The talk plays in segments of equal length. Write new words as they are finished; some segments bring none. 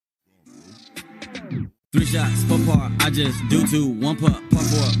3 shots, per par, I just do 2. 1 putt, par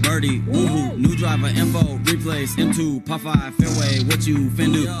 4, birdie, woohoo. New driver, info, replace, M2, par 5, fairway, what you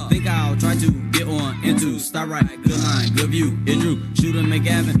fin do? Think I'll try to get on into, start right, good line, good view, hit Drew, shoot him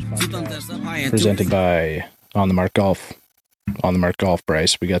McGavin, 2 thumbs that's up high. Presented by On the Mark Golf. On the Mark Golf,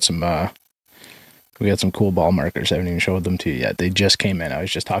 Bryce. We got some cool ball markers. I haven't even showed them to you yet. They just came in. I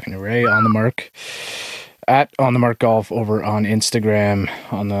was just talking to Ray on the Mark. At On the Mark Golf over on Instagram,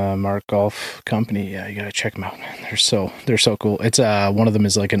 On the Mark Golf Company. Yeah, you gotta check them out, man. They're so cool. It's one of them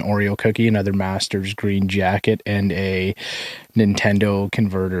is like an Oreo cookie, another Masters green jacket, and a Nintendo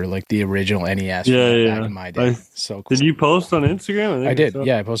converter, like the original NES. Back in my day. So cool. Did you post on Instagram? I did.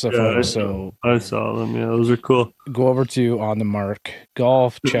 Yeah, I posted a photo. So I saw them. Yeah, those are cool. Go over to On the Mark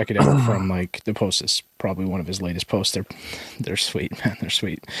Golf. Check it out from like the post is probably one of his latest posts. They're sweet, man. They're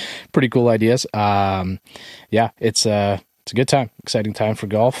sweet. Pretty cool ideas. Yeah, it's a good time, exciting time for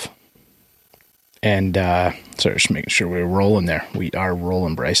golf. And sorry, just making sure we're rolling there. We are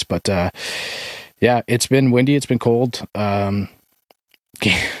rolling, Bryce. But yeah, it's been windy. It's been cold. The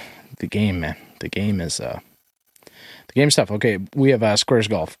game, man. The game is tough. Okay, we have SQAIRZ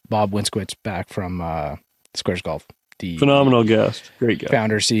Golf. Bob Winskowitz back from SQAIRZ Golf. The phenomenal guest, great guy,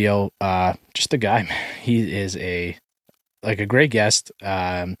 founder, CEO, just a guy, man. He is a great guest.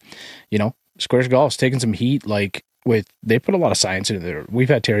 SQAIRZ Golf's taking some heat. They put a lot of science into there. We've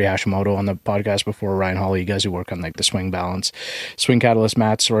had Terry Hashimoto on the podcast before, Ryan Hawley, you guys who work on like the swing balance, swing catalyst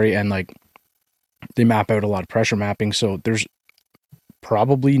mats, and like they map out a lot of pressure mapping. So there's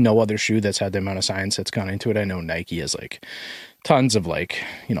probably no other shoe that's had the amount of science that's gone into it. I know Nike has like tons of like,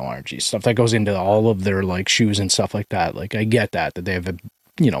 R&G stuff that goes into all of their like shoes and stuff like that. Like I get that they have a,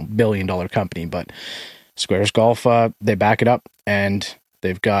 $1 billion company, but SQAIRZ Golf, they back it up, and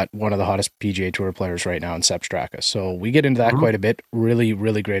they've got one of the hottest PGA Tour players right now in Sepp Straka. So we get into that quite a bit. Really,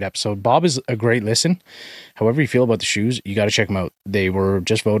 really great episode. Bob is a great listen. However you feel about the shoes, you got to check them out. They were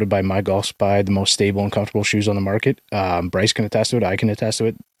just voted by My Golf Spy the most stable and comfortable shoes on the market. Bryce can attest to it. I can attest to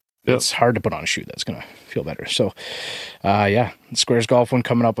it. Yep. It's hard to put on a shoe that's going to feel better. So, yeah, SQAIRZ Golf one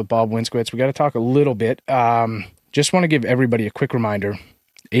coming up with Bob Winskowitz. We got to talk a little bit. Just want to give everybody a quick reminder.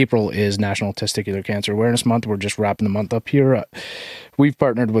 April is National Testicular Cancer Awareness Month. We're just wrapping the month up here. We've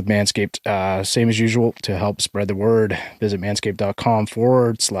partnered with Manscaped, same as usual, to help spread the word. Visit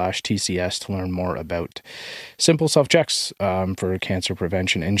manscaped.com/TCS to learn more about simple self-checks for cancer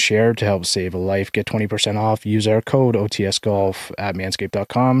prevention, and share to help save a life. Get 20% off. Use our code OTSGolf at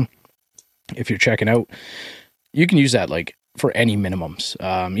manscaped.com. If you're checking out, you can use that like for any minimums.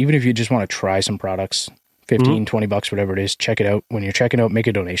 Even if you just want to try some products, $15-$20, whatever it is, check it out. When you're checking out, make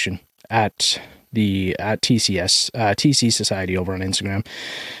a donation at TCS, TC Society over on Instagram,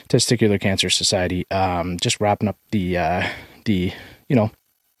 Testicular Cancer Society. Just wrapping up the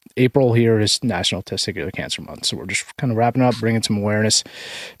April here is National Testicular Cancer Month. So we're just kind of wrapping up, bringing some awareness.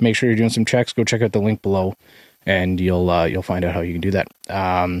 Make sure you're doing some checks. Go check out the link below, and you'll find out how you can do that.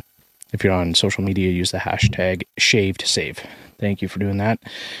 If you're on social media, use the hashtag #ShaveToSave. Thank you for doing that.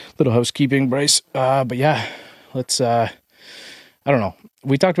 Little housekeeping, Bryce. But yeah, let's, I don't know.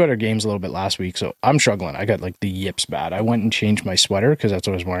 We talked about our games a little bit last week, so I'm struggling. I got like the yips bad. I went and changed my sweater because that's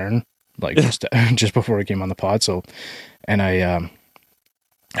what I was wearing, like just before I came on the pod. So, and I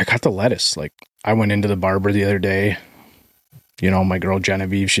got the lettuce. Like I went into the barber the other day, my girl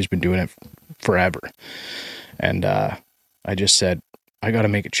Genevieve, she's been doing it forever. And I just said, I got to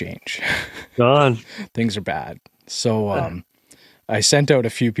make a change. God. Things are bad. So, I sent out a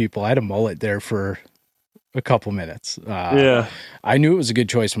few people. I had a mullet there for a couple minutes. Yeah. I knew it was a good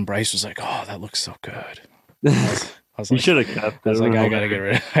choice when Bryce was like, "Oh, that looks so good." I was You like, should have kept it. I was like, I gotta get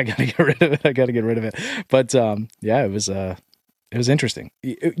rid of it. But yeah, it was interesting.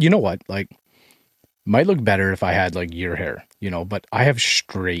 You know what? Like, might look better if I had like your hair, but I have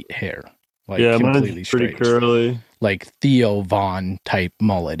straight hair. Like completely mine's straight. Pretty curly. Like Theo Vaughn type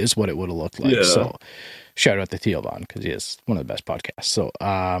mullet is what it would have looked like. Yeah. So shout out to Theo Vaughn because he is one of the best podcasts. So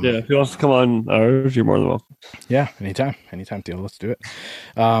yeah, if he wants to come on ours, you're more than welcome. Yeah, anytime, Theo, let's do it.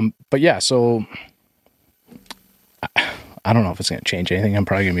 But yeah, so I don't know if it's gonna change anything. I'm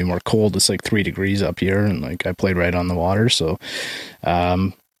probably gonna be more cold. It's like 3 degrees up here, and like I played right on the water. So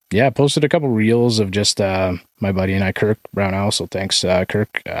yeah, I posted a couple reels of just my buddy and I, Kirk Brownell. So thanks,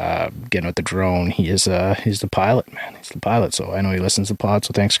 Kirk, getting with the drone. He's the pilot, man. He's the pilot. So I know he listens to the pod.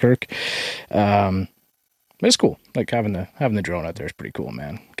 So thanks, Kirk. It's cool. Like having the drone out there is pretty cool,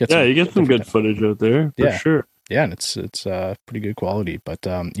 man. You get some good footage out there for sure. Yeah, and it's pretty good quality. But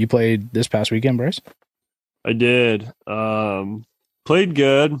you played this past weekend, Bryce? I did. Played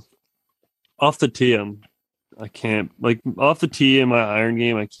good. Off the tee, I'm I can't, like, off the tee in my iron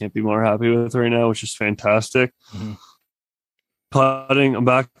game, I can't be more happy with right now, which is fantastic. Mm-hmm. Putting, I'm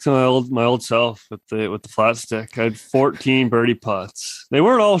back to my old self with the flat stick. I had 14 birdie putts. They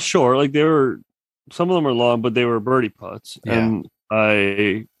weren't all short, like some of them were long, but they were birdie putts. Yeah. And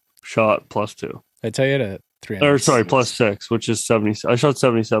I shot +2. I tell you to 300. Or sorry, +6, which is 70. I shot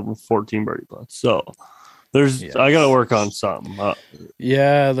 77 with 14 birdie putts. So I got to work on something.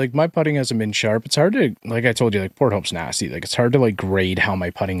 Yeah, like my putting hasn't been sharp. It's hard to, like I told you, like Port Hope's nasty. Like it's hard to like grade how my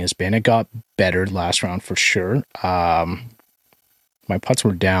putting has been. It got better last round for sure. My putts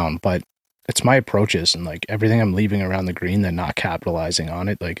were down, but it's my approaches and like everything I'm leaving around the green, then not capitalizing on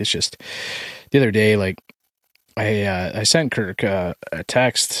it. Like it's just the other day, like I sent Kirk a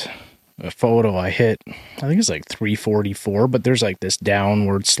text, a photo. I hit, I think it's like 344, but there's like this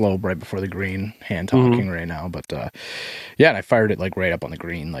downward slope right before the green. Hand talking right now, but yeah, and I fired it like right up on the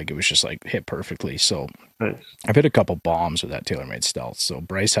green. Like it was just like hit perfectly. So Nice. I've hit a couple bombs with that TaylorMade Stealth. So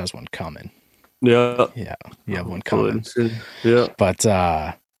Bryce has one coming. Yeah, you have one coming. Yeah, but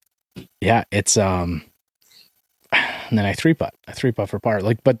yeah, it's and then I three putt for par.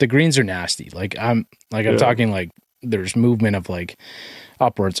 Like, but the greens are nasty. Like I'm talking like there's movement of like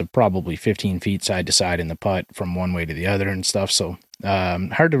upwards of probably 15 feet side to side in the putt from one way to the other and stuff. So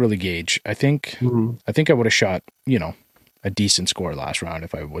hard to really gauge. I think I would have shot, a decent score last round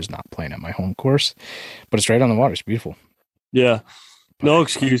if I was not playing at my home course. But it's right on the water. It's beautiful. Yeah. No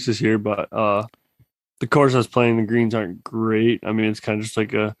excuses here, but the course I was playing, the greens aren't great. I mean, it's kind of just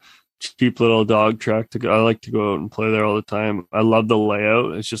like a cheap little dog track to go. I like to go out and play there all the time. I love the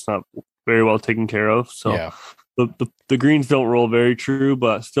layout. It's just not very well taken care of. So yeah. The greens don't roll very true,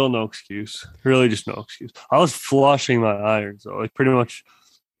 but still no excuse. Really just no excuse. I was flushing my irons though. Like pretty much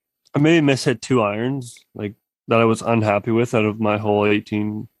I maybe mishit 2 irons like that I was unhappy with out of my whole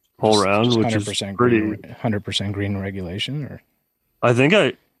 18 hole round, which is pretty 100% green regulation. Or I think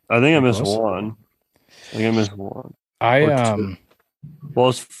I missed one. I think I missed one. Well,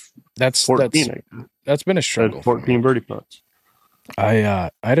 it's that's 14. That's been a struggle. 14 birdie putts. I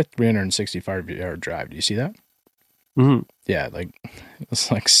had a 365-yard drive. Do you see that? Mm-hmm. Yeah, like it's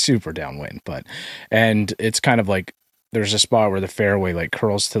like super downwind, and it's kind of like there's a spot where the fairway like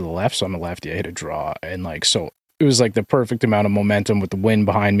curls to the left. So on the left, I hit a draw, and like so it was like the perfect amount of momentum with the wind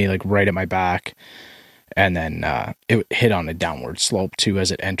behind me, like right at my back. And then it hit on a downward slope too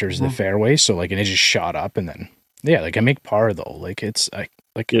as it enters the fairway. So like, and it just shot up, and then like I make par though. Like it's I've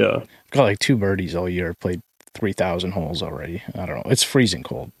got like 2 birdies all year. Played 3,000 holes already. I don't know. It's freezing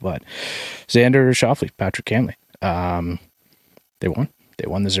cold, but Xander Schauffele, Patrick Cantlay, they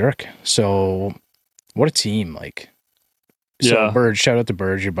won the Zurich. So what a team! Like, so Burge, shout out to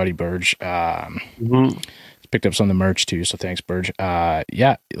Burge, your buddy Burge. Picked up some of the merch too. So thanks, Burge.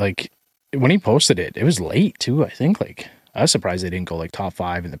 Yeah, like. When he posted it, it was late too. I think like I was surprised they didn't go like top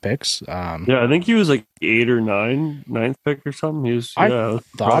 5 in the picks. I think he was like 8 or 9, 9th pick or something. He was. I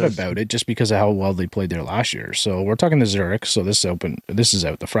thought about it just because of how well they played there last year. So we're talking the Zurich. So this is open. This is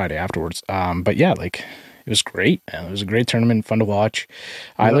out the Friday afterwards. But yeah, like it was great. It was a great tournament, fun to watch.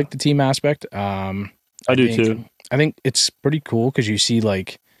 I like the team aspect. I do too. I think it's pretty cool because you see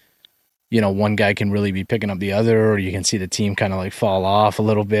like. One guy can really be picking up the other, or you can see the team kind of like fall off a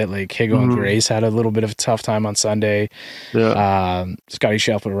little bit. Like Higo and Grace had a little bit of a tough time on Sunday. Yeah. Scotty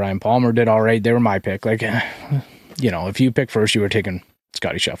Scheffler, Ryan Palmer did all right. They were my pick. Like, if you pick first, you were taking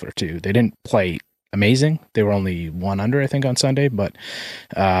Scotty Scheffler too. They didn't play amazing. They were only 1 under, I think, on Sunday, but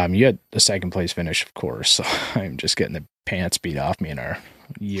you had the second place finish, of course. So I'm just getting the pants beat off me in our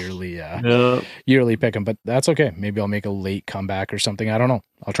yearly pick 'em, but that's okay. Maybe I'll make a late comeback or something. I don't know.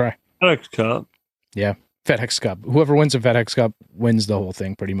 I'll try. FedEx Cup. Yeah. FedEx Cup. Whoever wins the FedEx Cup wins the whole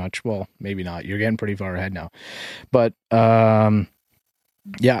thing pretty much. Well, maybe not. You're getting pretty far ahead now. But I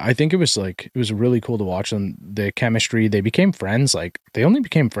think it was really cool to watch them. The chemistry, they became friends. Like they only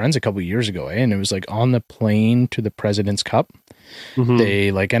became friends a couple of years ago, and it was like on the plane to the President's Cup. They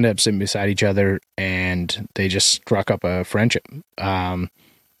like ended up sitting beside each other and they just struck up a friendship.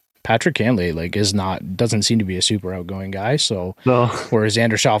 Patrick Cantlay doesn't seem to be a super outgoing guy. So whereas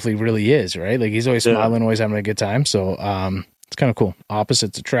Xander Schauffele really is, right? Like he's always smiling, always having a good time. So it's kind of cool.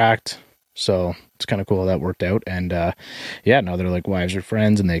 Opposites attract. So it's kind of cool how that worked out. And now they're like wives or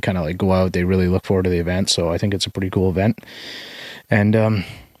friends, and they kind of like go out. They really look forward to the event. So I think it's a pretty cool event. And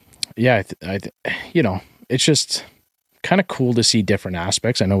it's just kind of cool to see different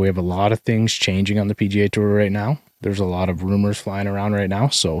aspects. I know we have a lot of things changing on the PGA Tour right now. There's a lot of rumors flying around right now.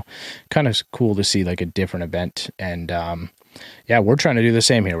 So kind of cool to see like a different event. And we're trying to do the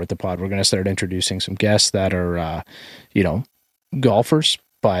same here with the pod. We're going to start introducing some guests that are, golfers,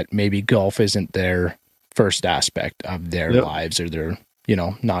 but maybe golf isn't their first aspect of their lives, or their,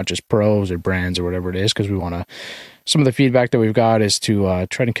 not just pros or brands or whatever it is, because we want to, some of the feedback that we've got is to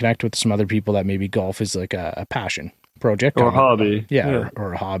try to connect with some other people that maybe golf is like a passion project or a hobby.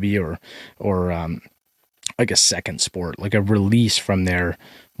 Or a hobby, or like a second sport, like a release from their,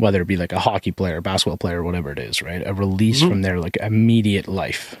 whether it be like a hockey player, basketball player, whatever it is, right? A release from their like immediate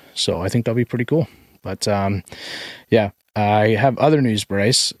life. So I think that'll be pretty cool. But I have other news,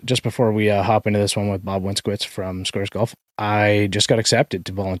 Bryce. Just before we hop into this one with Bob Winskowitz from SQAIRZ Golf, I just got accepted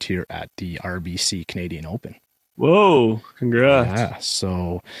to volunteer at the RBC Canadian Open. Whoa, congrats. Yeah,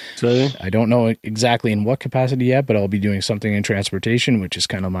 so exciting. I don't know exactly in what capacity yet, but I'll be doing something in transportation, which is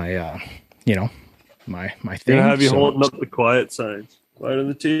kind of my, my thing. Gonna have you holding up the quiet signs. Quiet on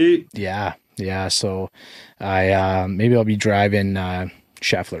the tee. Yeah. So maybe I'll be driving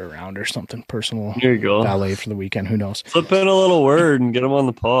Scheffler around or something, personal There you go. valet for the weekend. Who knows? Slip in a little word and get him on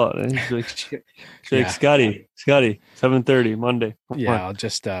the pod. Like, Scotty, 7:30 Monday. Yeah, I'll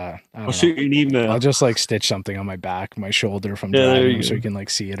just I'll shoot you an email. I'll just like stitch something on my back, my shoulder from driving, so you can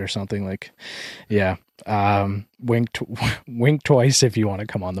like see it or something. Like, yeah. Wink twice if you want to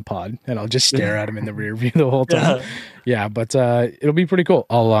come on the pod, and I'll just stare at him in the rear view the whole time. Yeah, but it'll be pretty cool.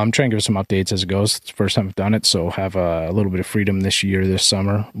 I'll try and give some updates as it goes. It's the first time I've done it, so have a little bit of freedom this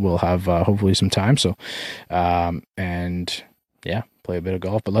summer. We'll have hopefully some time. So, and yeah, play a bit of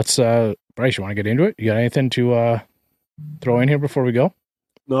golf. But let's, Bryce, you want to get into it? You got anything to throw in here before we go?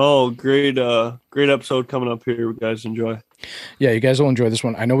 No, great episode coming up here. You guys enjoy. Yeah, you guys will enjoy this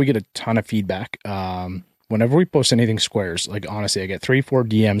one. I know we get a ton of feedback. Whenever we post anything SQAIRZ, like honestly, I get 3-4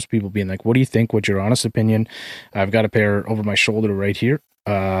 DMs, people being like, what do you think? What's your honest opinion? I've got a pair over my shoulder right here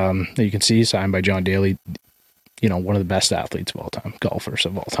that you can see, signed by John Daly. One of the best athletes of all time, golfers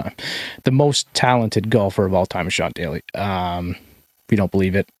of all time. The most talented golfer of all time is John Daly. If you don't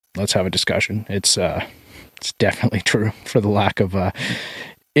believe it, let's have a discussion. It's definitely true for the lack of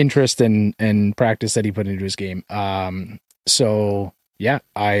interest and practice that he put into his game. So yeah,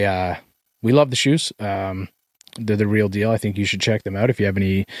 we love the shoes. They're the real deal. I think you should check them out if you have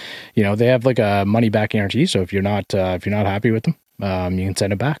any. They have like a money back guarantee. So if you're not happy with them, you can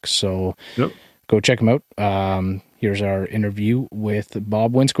send it back. So go check them out. Here's our interview with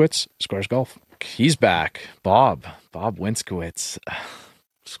Bob Winskowitz, SQAIRZ Golf. He's back, Bob Winskowitz,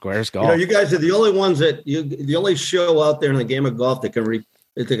 SQAIRZ Golf. You guys are the only ones the only show out there in the game of golf that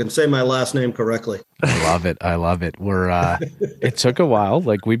can say my last name correctly. I love it. We're it took a while.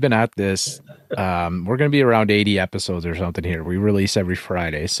 Like, we've been at this. We're going to be around 80 episodes or something here. We release every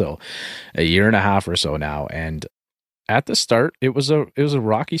Friday, so a year and a half or so now. And at the start, it was a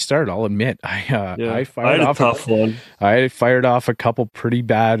rocky start. I'll admit. I fired off a tough one. I fired off a couple pretty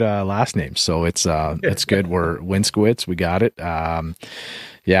bad last names, so it's good. We're Winskowitz. We got it.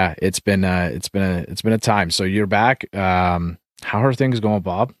 Yeah, it's been a time. So you're back. How are things going,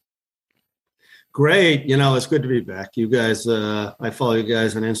 Bob? Great. It's good to be back. You guys, I follow you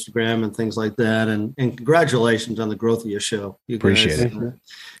guys on Instagram and things like that. And congratulations on the growth of your show. You Appreciate guys,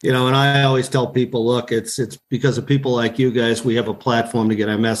 it. And I always tell people, look, it's because of people like you guys, we have a platform to get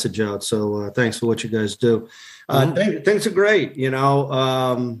our message out. So thanks for what you guys do. Things are great.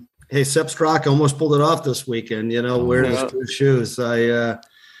 Hey, Sepp Straka almost pulled it off this weekend, wearing his two shoes.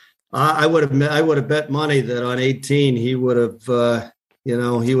 I would have bet money that on 18 he would have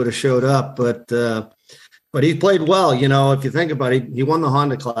he would have showed up, but he played well. If you think about it, he won the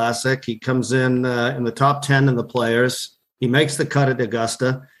Honda Classic. He comes in the top 10 in the Players. He makes the cut at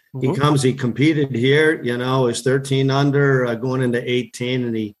Augusta. He competed here. Is 13 under going into 18,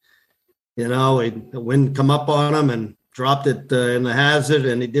 and the wind come up on him and dropped it in the hazard,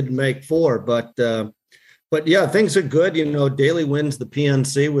 and he didn't make 4, But yeah, things are good. Daly wins the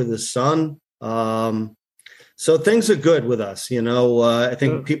PNC with his son. So things are good with us. I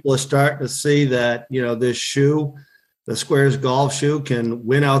think people are starting to see that, this shoe, the SQAIRZ golf shoe, can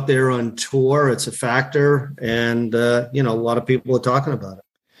win out there on tour. It's a factor. And, a lot of people are talking about it.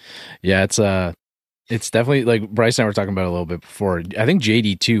 Yeah, it's definitely, like Bryce and I were talking about it a little bit before. I think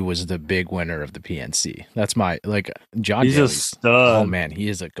JD2 was the big winner of the PNC. That's John He's Daly's, a stud. Oh man, he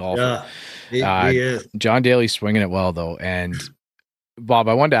is a golfer. Yeah, he is. John Daly's swinging it well though. And Bob,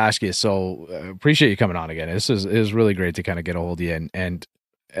 I wanted to ask you, so appreciate you coming on again. It was really great to kind of get a hold of you, and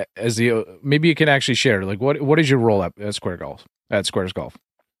as maybe you can actually share, like, what is your role at SQAIRZ Golf?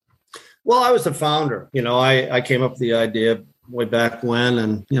 Well, I was the founder. I came up with the idea way back when,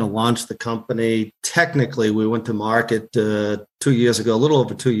 and launched the company. Technically, we went to market 2 years ago, a little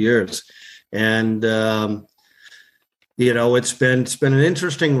over 2 years, and it's been an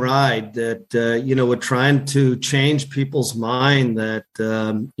interesting ride that, we're trying to change people's mind that,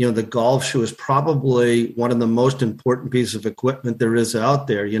 the golf shoe is probably one of the most important pieces of equipment there is out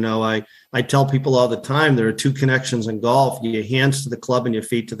there. I tell people all the time, there are two connections in golf, your hands to the club and your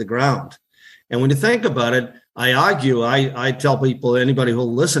feet to the ground. And when you think about it, I tell people, anybody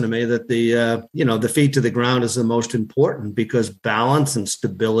who'll listen to me, that the feet to the ground is the most important, because balance and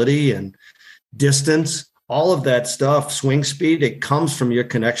stability and distance, all of that stuff, swing speed, it comes from your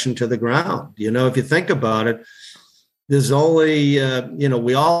connection to the ground. If you think about it, there's only,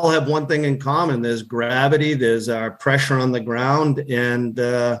 we all have one thing in common. There's gravity, there's our pressure on the ground, and,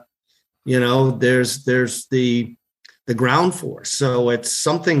 there's the ground force. So it's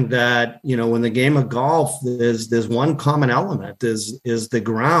something that, in the game of golf, there's one common element is the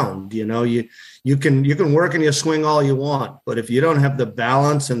ground. You can work in your swing all you want, but if you don't have the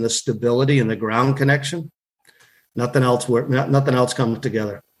balance and the stability and the ground connection, nothing else comes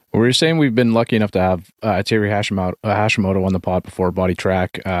together. Well, we're saying we've been lucky enough to have Terry Hashimoto on the pod before. Body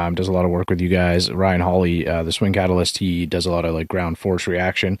Track does a lot of work with you guys. Ryan Hawley, the Swing Catalyst, he does a lot of like ground force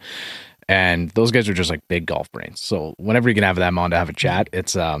reaction. And those guys are just like big golf brains. So whenever you can have them on to have a chat,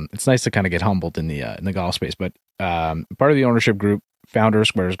 it's nice to kind of get humbled in the golf space. But part of the ownership group, founder of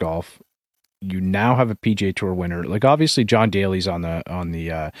SQAIRZ Golf, you now have a PGA Tour winner. Like obviously John Daly's on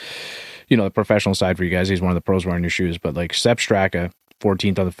the the professional side for you guys. He's one of the pros wearing your shoes. But like Sepp Straka,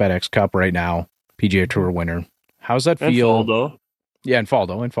 14th on the FedEx Cup right now, PGA Tour winner. How's that feel? And Faldo. Yeah, and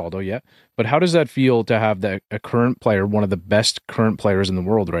Faldo, yeah. But how does that feel to have a current player, one of the best current players in the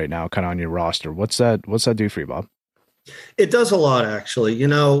world right now, kind of on your roster? What's that do for you, Bob? It does a lot, actually.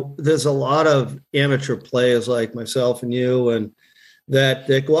 There's a lot of amateur players like myself and you, and that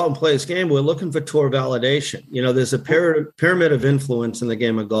go out and play this game. We're looking for tour validation. There's a pyramid of influence in the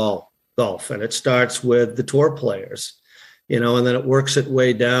game of golf, and it starts with the tour players. And then it works its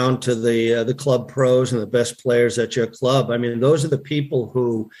way down to the club pros and the best players at your club. I mean, those are the people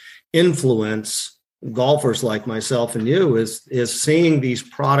who influence golfers like myself and you, is seeing these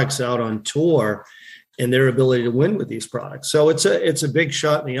products out on tour and their ability to win with these products. So it's a big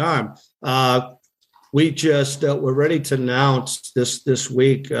shot in the arm. We're ready to announce this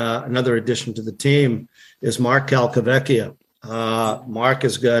week. Another addition to the team is Mark Calcavecchia. Mark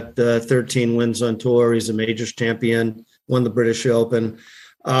has got 13 wins on tour. He's a majors champion. Won the British Open.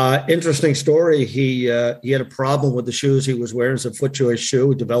 Interesting story. He had a problem with the shoes he was wearing. It's a FootJoy shoe.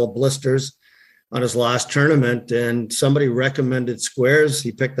 He developed blisters on his last tournament, and somebody recommended SQAIRZ.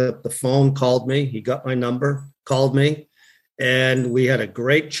 He picked up the phone, called me. He got my number, called me, and we had a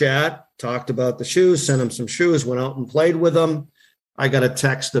great chat, talked about the shoes, sent him some shoes, went out and played with them. I got a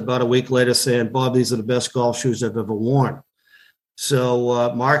text about a week later saying, Bob, these are the best golf shoes I've ever worn.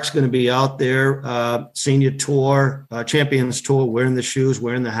 So Mark's going to be out there, senior tour, Champions Tour, wearing the shoes,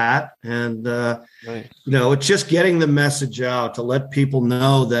 wearing the hat. And, Nice. It's just getting the message out to let people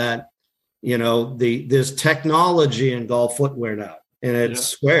know that, there's technology in golf footwear now. And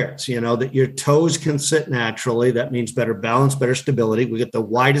it's SQAIRZ, that your toes can sit naturally. That means better balance, better stability. We get the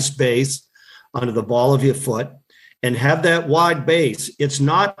widest base under the ball of your foot. And have that wide base. It's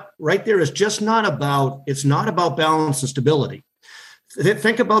not right there. It's not about balance and stability.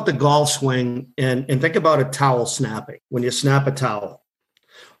 Think about the golf swing and think about a towel snapping. When you snap a towel,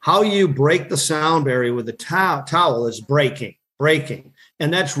 how you break the sound barrier with the towel is breaking.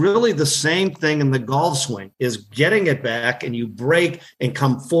 And that's really the same thing in the golf swing, is getting it back, and you break and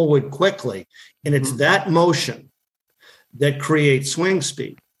come forward quickly. And it's that motion that creates swing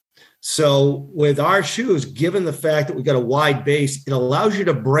speed. So with our shoes, given the fact that we've got a wide base, it allows you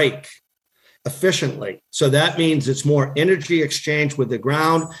to break efficiently. So that means it's more energy exchange with the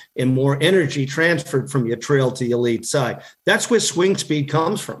ground and more energy transferred from your trail to your lead side. That's where swing speed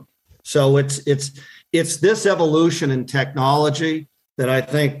comes from. So it's this evolution in technology that I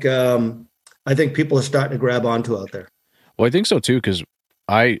think people are starting to grab onto out there. Well, I think so too, because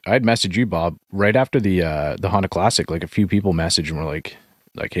I'd messaged you, Bob, right after the Honda Classic. Like a few people messaged and were like,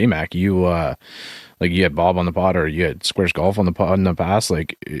 hey Mac, you had Bob on the pod, or you had SQAIRZ Golf on the pod in the past.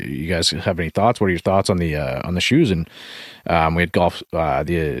 Like, you guys have any thoughts? What are your thoughts on the shoes? And we had golf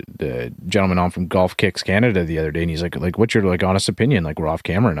the gentleman on from Golf Kicks Canada the other day, and he's like what's your honest opinion? Like, we're off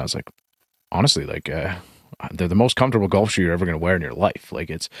camera, and I was like, honestly, they're the most comfortable golf shoe you're ever going to wear in your life.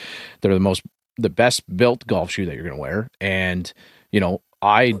 Like, they're the best built golf shoe that you're going to wear, and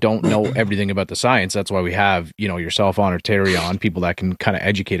I don't know everything about the science. That's why we have, yourself on, or Terry on, people that can kind of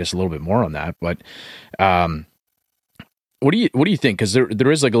educate us a little bit more on that. But what do you think? Because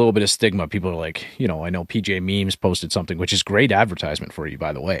there is like a little bit of stigma. People are like, I know PJ Memes posted something, which is great advertisement for you,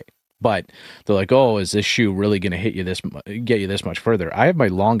 by the way. But they're like, oh, is this shoe really going to get you this much further? I have my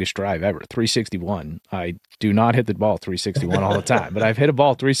longest drive ever, 361. I do not hit the ball 361 all the time, but I've hit a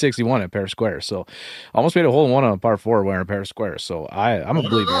ball 361 at a pair of SQAIRZ. So almost made a hole in one on a par 4 wearing a pair of SQAIRZ. So I'm a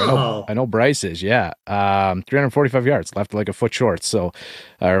believer. I know Bryce is, yeah. 345 yards, left like a foot short. So,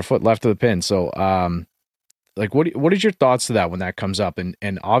 or a foot left of the pin. So, like, what is your thoughts to that when that comes up?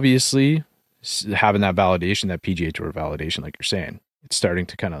 And obviously having that validation, that PGA Tour validation, like you're saying. It's starting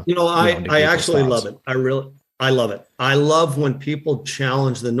to kind of, I actually love it. I love it. I love when people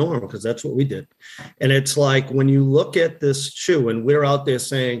challenge the norm, because that's what we did. And it's like, when you look at this shoe and we're out there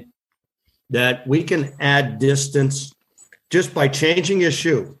saying that we can add distance just by changing your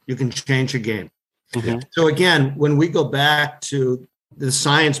shoe, you can change your game. Mm-hmm. So again, when we go back to the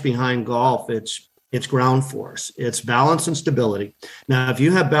science behind golf, it's ground force, it's balance and stability. Now, if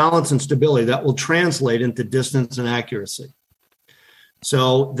you have balance and stability, that will translate into distance and accuracy.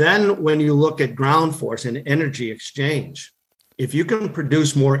 So then when you look at ground force and energy exchange, if you can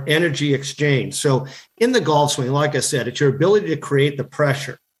produce more energy exchange. So in the golf swing, like I said, it's your ability to create the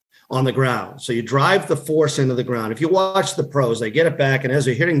pressure on the ground. So you drive the force into the ground. If you watch the pros, they get it back, and as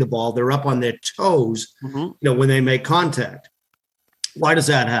they're hitting the ball, they're up on their toes, when they make contact. Why does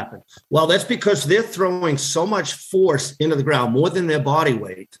that happen? Well, that's because they're throwing so much force into the ground, more than their body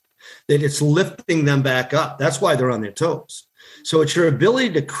weight, that it's lifting them back up. That's why they're on their toes. So it's your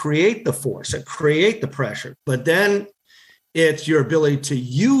ability to create the force and create the pressure, but then it's your ability to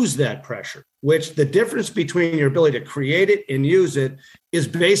use that pressure, which the difference between your ability to create it and use it is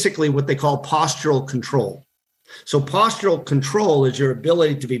basically what they call postural control. So postural control is your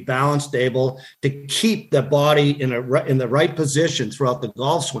ability to be balanced, stable, to keep the body in the right position throughout the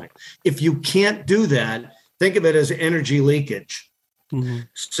golf swing. If you can't do that, think of it as energy leakage. Mm-hmm.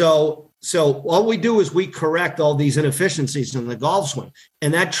 So all we do is we correct all these inefficiencies in the golf swing,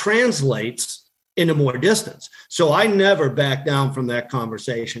 and that translates into more distance. So I never back down from that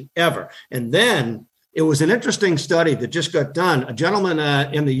conversation ever. And then it was an interesting study that just got done. A gentleman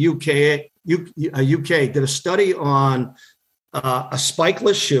in the UK did a study on a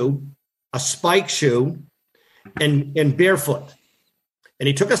spikeless shoe, a spike shoe, and barefoot. And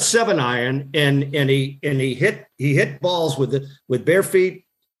he took a 7-iron and he hit balls with bare feet,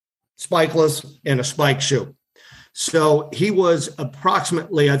 spikeless, and a spike shoe. So he was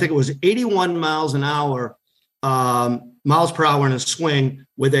approximately, I think it was 81 miles per hour in a swing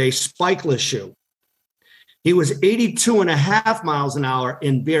with a spikeless shoe. He was 82.5 miles an hour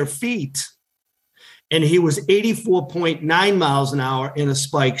in bare feet, and he was 84.9 miles an hour in a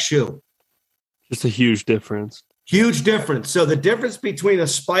spike shoe. Just a huge difference. Huge difference. So the difference between a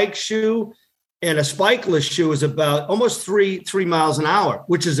spike shoe and a spikeless shoe is about almost three miles an hour,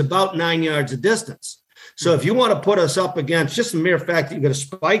 which is about 9 yards of distance. So if you want to put us up against just the mere fact that you got a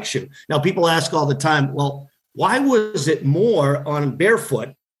spike shoe. Now, people ask all the time, well, why was it more on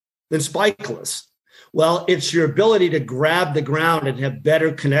barefoot than spikeless? Well, it's your ability to grab the ground and have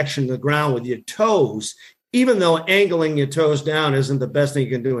better connection to the ground with your toes, even though angling your toes down isn't the best thing you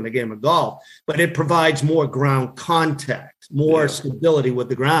can do in a game of golf, but it provides more ground contact, more stability with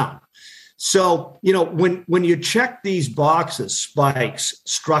the ground. So, when you check these boxes, spikes,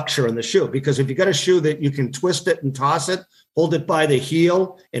 structure in the shoe, because if you got a shoe that you can twist it and toss it, hold it by the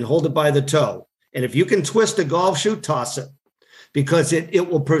heel and hold it by the toe. And if you can twist a golf shoe, toss it, because it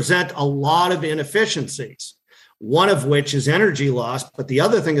will present a lot of inefficiencies, one of which is energy loss, but the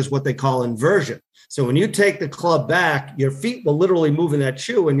other thing is what they call inversion. So when you take the club back, your feet will literally move in that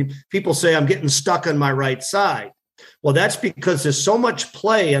shoe, and people say, I'm getting stuck on my right side. Well, that's because there's so much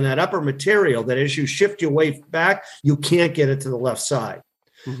play in that upper material that as you shift your weight back, you can't get it to the left side.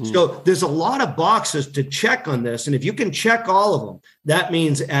 Mm-hmm. So there's a lot of boxes to check on this. And if you can check all of them, that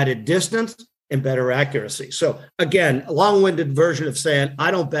means added distance and better accuracy. So again, a long-winded version of saying,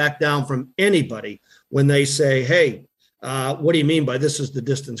 I don't back down from anybody when they say, hey, what do you mean by this is the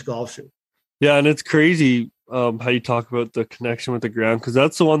distance golf shoe? Yeah, and it's crazy how you talk about the connection with the ground, because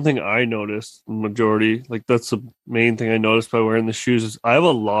that's the one thing I noticed majority. Like, that's the main thing I noticed by wearing the shoes is I have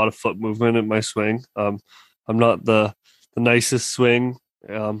a lot of foot movement in my swing. I'm not the nicest swing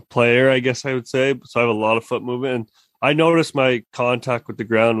player, I guess I would say, so I have a lot of foot movement. And I noticed my contact with the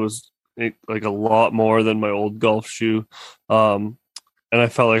ground was like a lot more than my old golf shoe. And I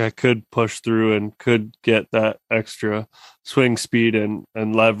felt like I could push through and could get that extra swing speed and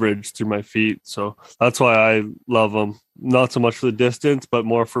leverage through my feet. So that's why I love them. Not so much for the distance, but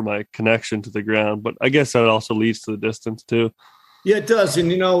more for my connection to the ground. But I guess that also leads to the distance too. Yeah, it does.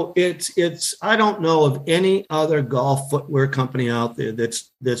 And, it's I don't know of any other golf footwear company out there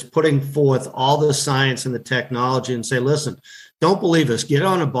that's putting forth all the science and the technology and say, listen, don't believe us, get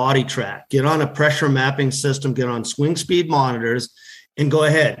on a body track, get on a pressure mapping system, get on swing speed monitors, and go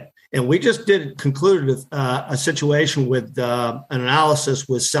ahead. And we just concluded a situation with an analysis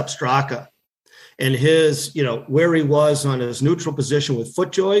with Sepp Straka and his, where he was on his neutral position with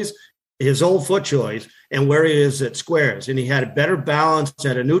FootJoys, his old FootJoys, and where he is at SQAIRZ. And he had a better balance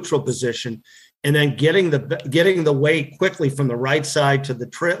at a neutral position. And then getting the weight quickly from the right side to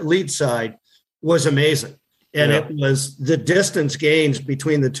the lead side was amazing. And it was the distance gains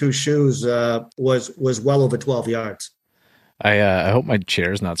between the two shoes was well over 12 yards. I hope my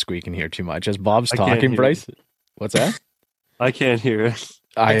chair's not squeaking here too much. As Bob's talking, Bryce, what's that? I can't hear it.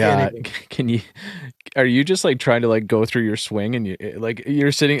 Can you? Are you just like trying to like go through your swing and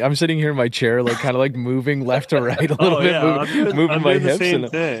you're sitting? I'm sitting here in my chair, like kind of like moving left to right a little bit, moving my hips,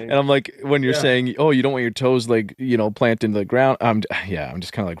 and I'm like, when you're saying, oh, you don't want your toes like planted in the ground. I'm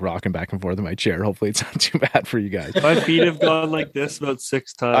just kind of like rocking back and forth in my chair. Hopefully, it's not too bad for you guys. My feet have gone like this about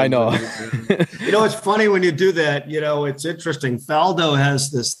 6 times. I know. It's funny when you do that. It's interesting. Faldo has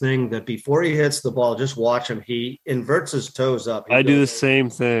this thing that before he hits the ball, just watch him. He inverts his toes up. I do the same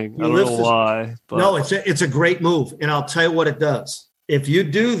thing. I don't know why. But. No, it's a great move. And I'll tell you what it does. If you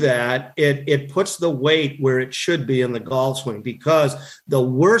do that, it puts the weight where it should be in the golf swing, because the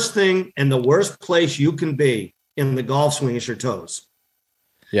worst thing and the worst place you can be in the golf swing is your toes.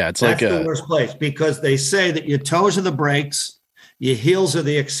 Yeah, that's the worst place, because they say that your toes are the brakes, your heels are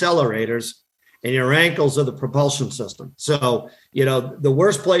the accelerators, and your ankles are the propulsion system. So, the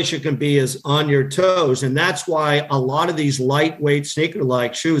worst place you can be is on your toes. And that's why a lot of these lightweight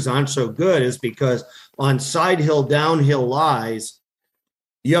sneaker-like shoes aren't so good, is because on side hill, downhill lies,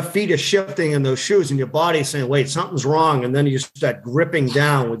 your feet are shifting in those shoes and your body's saying, wait, something's wrong. And then you start gripping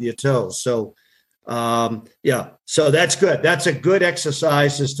down with your toes. So, so that's good. That's a good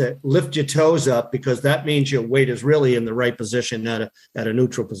exercise, is to lift your toes up, because that means your weight is really in the right position, not at a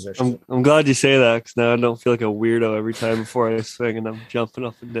neutral position. I'm glad you say that, because now I don't feel like a weirdo every time before I swing and I'm jumping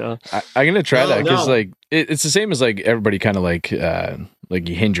up and down. I'm gonna try that, because it's the same as like everybody kind of like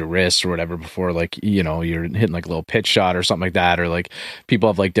you hinge your wrists or whatever before, like you're hitting like a little pitch shot or something like that, or like people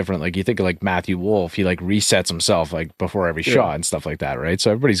have like different, like you think of like Matthew Wolff, he like resets himself like before every shot and stuff like that, right?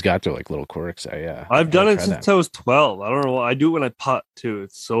 So everybody's got their like little quirks. I've done it since I was 12. I don't know why. I do it when I putt too.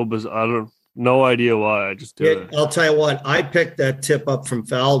 It's so bizarre. No idea why. I just do it. I'll tell you what, I picked that tip up from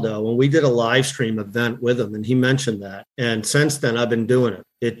Faldo, and we did a live stream event with him, and he mentioned that. And since then, I've been doing it.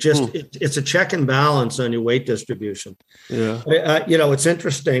 It's a check and balance on your weight distribution. Yeah. It's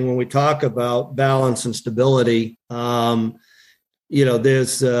interesting when we talk about balance and stability. There's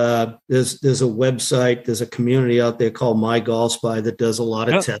a website, there's a community out there called My Golf Spy that does a lot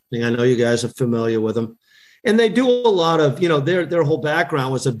of testing. I know you guys are familiar with them. And they do a lot of, their whole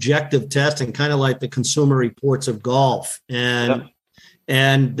background was objective testing, kind of like the Consumer Reports of golf. And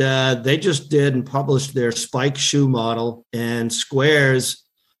they just did and published their spike shoe model, and SQAIRZ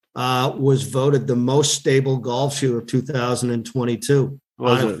was voted the most stable golf shoe of 2022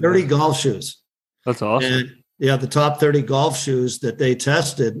 out of 30 golf shoes. That's awesome. And the top 30 golf shoes that they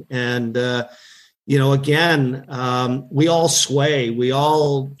tested. And, again, we all sway, we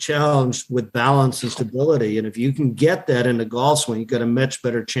all challenge with balance and stability. And if you can get that in the golf swing, you've got a much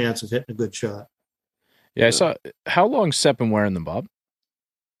better chance of hitting a good shot. Yeah, I saw. How long Sepp been wearing them, Bob?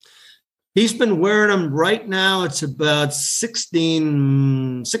 He's been wearing them right now. It's about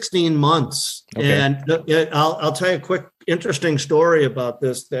 16 months. Okay. And I'll tell you a quick, interesting story about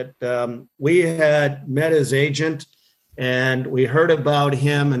this, that we had met his agent and we heard about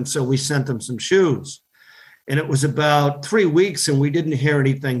him. And so we sent him some shoes, and it was about 3 weeks and we didn't hear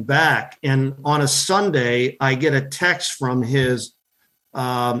anything back. And on a Sunday, I get a text from his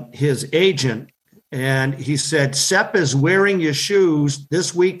agent. And he said, Sepp is wearing your shoes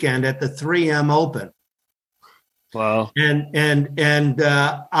this weekend at the 3M Open. Wow. And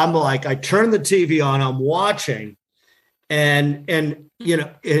I'm like, I turn the TV on, I'm watching, and on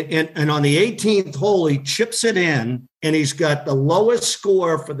the 18th hole, he chips it in, and he's got the lowest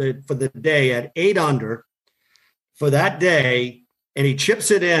score for the day at 8 under for that day. And he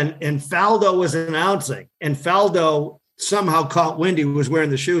chips it in, and Faldo was announcing, and Faldo somehow caught wind he was wearing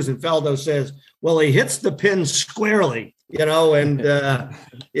the shoes, and Faldo says, well, he hits the pin squarely, and,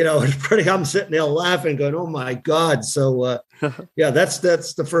 it's pretty, I'm sitting there laughing, going, oh my God. So, that's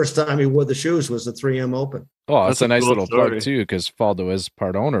the first time he wore the shoes, was the 3M Open. Oh, that's a nice little plug too, because Faldo is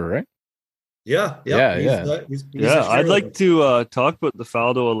part owner, right? Yeah. He's I'd like to talk about the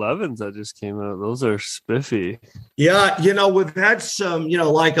Faldo 11s that just came out. Those are spiffy. Yeah, we've had some,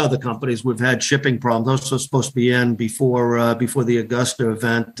 like other companies, we've had shipping problems. Those are supposed to be in before the Augusta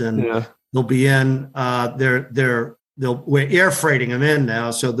event, and they'll be in. They're we're air freighting them in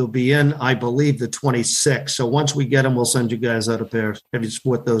now, so they'll be in, I believe, the 26th. So once we get them, we'll send you guys out a pair. Have you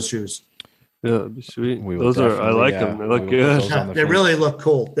sport those shoes? Yeah, that'd be sweet. We will Those are, I like them. They look good. They really look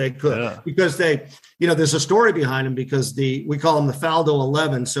cool. They could because they, there's a story behind them because we call him the Faldo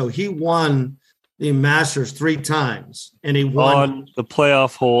 11. So he won the Masters 3 times, and he won on the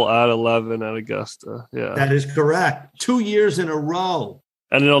playoff hole at 11 at Augusta. Yeah, that is correct. 2 years in a row.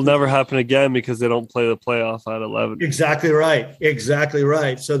 And it'll never happen again because they don't play the playoff at 11. Exactly right. Exactly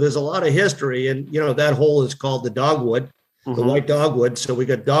right. So there's a lot of history, and that hole is called the dogwood. The white dogwood. So we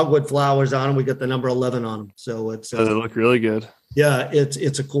got dogwood flowers on them. We got the number 11 on them. So it's they look really good. Yeah,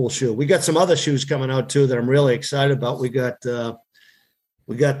 it's a cool shoe. We got some other shoes coming out too that I'm really excited about. We got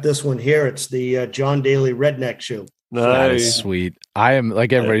this one here. It's the John Daly Redneck shoe. Nice. That is sweet. I am,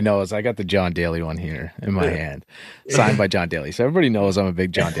 like everybody knows, I got the John Daly one here in my hand, signed by John Daly. So everybody knows I'm a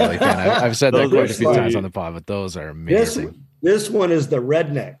big John Daly fan. I've said that quite a few times on the pod, but those are amazing. This one is the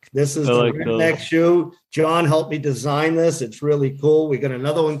Redneck. This is the Redneck shoe. John helped me design this. It's really cool. We got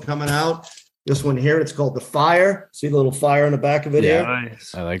another one coming out. This one here, it's called the Fire. See the little fire in the back of it here?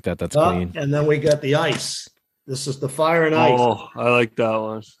 Nice. I like that. That's clean. And then we got the Ice. This is the Fire and Ice. Oh, I like that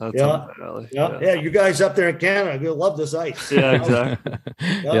one. That's yeah. You guys up there in Canada, you'll love this ice. Yeah, exactly.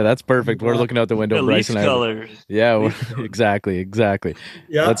 Yeah, that's perfect. We're looking out the window. Bryce and colors. Yeah, exactly.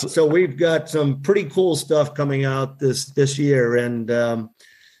 Yeah. So we've got some pretty cool stuff coming out this year, and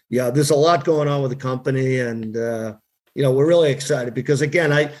there's a lot going on with the company, and we're really excited because,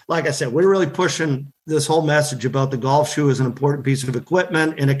 again, like I said, we're really pushing this whole message about the golf shoe as an important piece of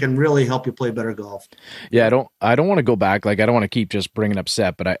equipment, and it can really help you play better golf. Yeah, I don't want to go back. Like, I don't want to keep just bringing up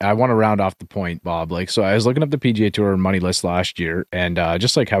Set, but I want to round off the point, Bob. Like, so I was looking up the PGA Tour money list last year, and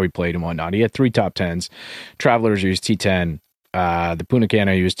just like how he played and whatnot, he had 3 top 10s. Travelers used T10. The Punta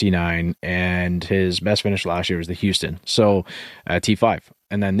Cana used T9, and his best finish last year was the Houston. So T5.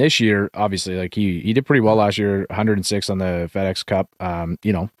 And then this year, obviously, like he did pretty well last year, 106 on the FedEx Cup.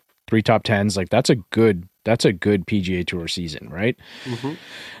 3 top 10s, like that's a good PGA Tour season, right?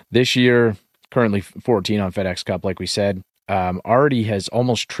 This year, currently 14 on FedEx Cup, like we said. Already has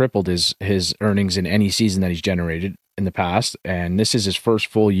almost tripled his earnings in any season that he's generated in the past, and this is his first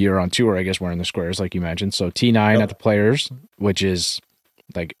full year on tour, I guess, wearing the SQAIRZ, like you mentioned. So T9 at the Players, which is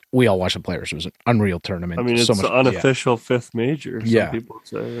like, we all watch the Players. It was an unreal tournament. I mean, it's the unofficial 5th major. People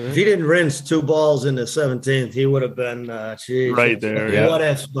say, right? If he didn't rinse 2 balls in the 17th, he would have been right there. Yeah. What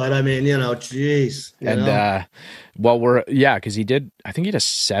ifs? But I mean, geez. Because he did. I think he had a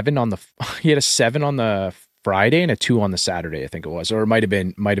 7 on the. He had a 7 on the Friday and a 2 on the Saturday, I think it was, or it might have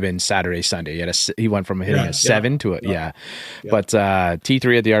been Saturday, Sunday. He went from hitting a 7 to a But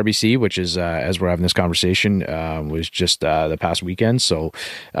T3 at the RBC, which is as we're having this conversation, was just the past weekend. So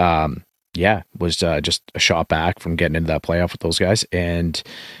was just a shot back from getting into that playoff with those guys, and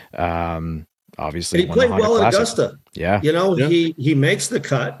obviously he played well at Augusta. Yeah, he makes the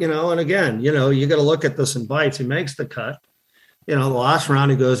cut. And again, you got to look at this in bites. He makes the cut. The last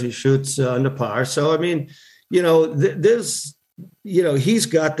round he shoots under par. So I mean, he's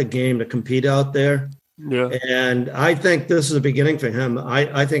got the game to compete out there. Yeah. And I think this is a beginning for him.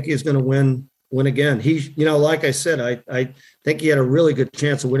 I think he's going to win again. He, like I said, I think he had a really good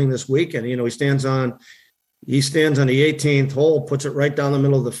chance of winning this weekend. He stands on the 18th hole, puts it right down the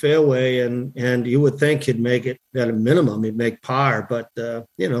middle of the fairway, and you would think he'd make it at a minimum. He'd make par, but it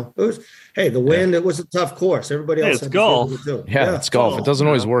was, the wind. It was a tough course. Everybody else. It's golf. It's golf. It doesn't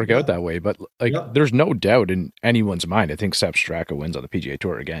always work out that way, but there's no doubt in anyone's mind. I think Sepp Straka wins on the PGA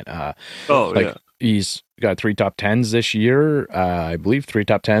Tour again. He's got 3 top 10s this year, I believe 3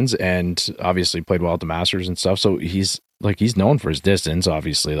 top 10s, and obviously played well at the Masters and stuff. So he's known for his distance,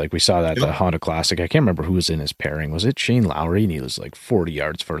 obviously. Like we saw that at the Honda Classic. I can't remember who was in his pairing. Was it Shane Lowry? And he was like 40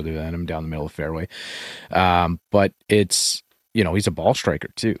 yards further than him down the middle of the fairway. But it's, he's a ball striker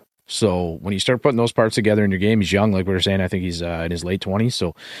too. So when you start putting those parts together in your game, he's young, like we were saying. I think he's in his late 20s.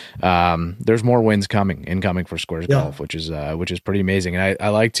 So there's more wins incoming for SQAIRZ Golf, which is pretty amazing. And I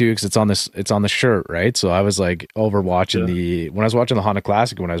like too, because it's on the shirt, right? So I was like over watching when I was watching the Honda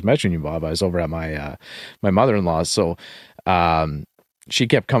Classic, when I was mentioning you, Bob, I was over at my mother-in-law's. So she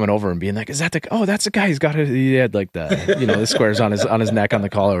kept coming over and being like, "Is that that's the guy? He had like the the SQAIRZ on his neck on the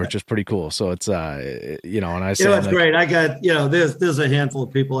collar, which is pretty cool." So it's and I said, it's great. I got there's a handful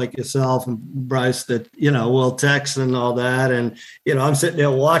of people like yourself and Bryce that will text and all that, and I'm sitting there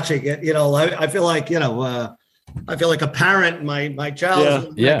watching it. I feel like I feel like a parent. My child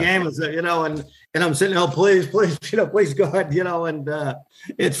in the game is and I'm sitting there, please, please go ahead, and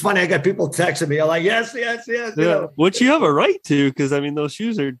it's funny. I got people texting me. I'm like, yes. Which you have a right to, because I mean, those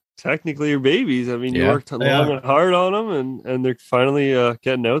shoes are technically your babies. I mean, you Yeah. worked long and hard on them, and they're finally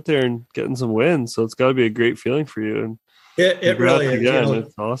getting out there and getting some wins. So it's got to be a great feeling for you. And it really is. Again,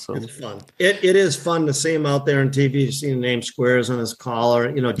 it's awesome. It's fun. It is fun to see him out there on TV. You see the name SQAIRZ on his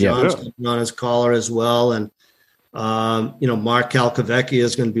collar. John's on his collar as well, and Mark Calcavecchia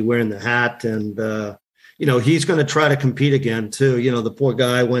is going to be wearing the hat, and he's going to try to compete again too. The poor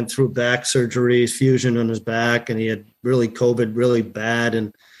guy went through back surgeries, fusion on his back, and he had really COVID really bad,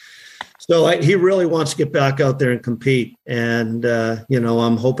 and so he really wants to get back out there and compete. And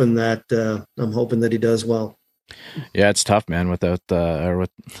I'm hoping that he does well. Yeah, it's tough, man. With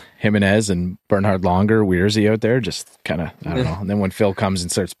Jimenez and Bernhard Longer, Weersy out there, just kind of, I don't know. And then when Phil comes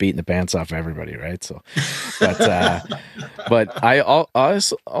and starts beating the pants off everybody, right? So, but I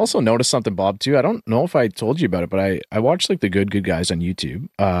also noticed something, Bob, too. I don't know if I told you about it, but I watched like the good guys on YouTube.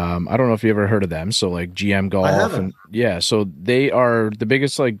 I don't know if you ever heard of them. So like GM Golf, and so they are the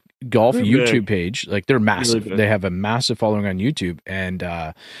biggest like golf YouTube page. Like they're massive. Really, they have a massive following on YouTube,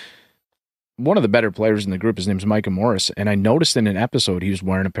 and one of the better players in the group, his name's Micah Morris, and I noticed in an episode he was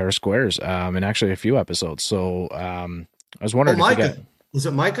wearing a pair of SQAIRZ, and actually a few episodes. So I was wondering, was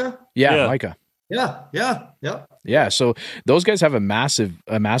it Micah? Yeah, Micah. Yeah. So those guys have a massive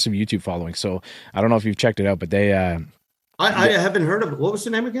YouTube following. So I don't know if you've checked it out, but they. I haven't heard of it. What was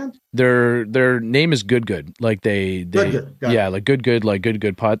the name again? Their name is Good. Like they Good. Like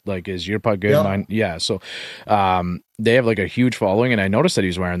good putt. Like, is your putt good? Mine. Yeah. So, they have like a huge following, and I noticed that he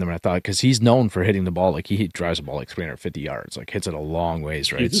was wearing them, and I thought, because he's known for hitting the ball, like he drives the ball like 350 yards, like hits it a long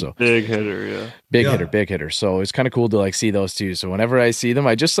ways, right? He's a big hitter, big hitter. So it's kind of cool to like see those two. So whenever I see them,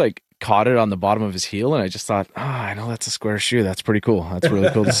 I just like caught it on the bottom of his heel, and I just thought, I know that's a SQAIRZ shoe. That's pretty cool. That's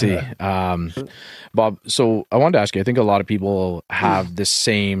really cool to see. Bob, so I wanted to ask you, I think a lot of people have the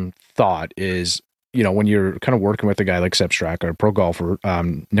same thought is, when you're kind of working with a guy like Sepp Straka, a pro golfer,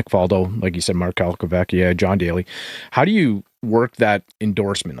 Nick Faldo, like you said, Mark Calcavecchia, John Daly, how do you work that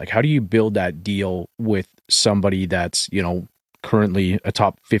endorsement? Like, how do you build that deal with somebody that's, currently a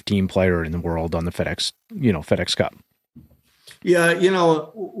top 15 player in the world on the FedEx Cup? Yeah.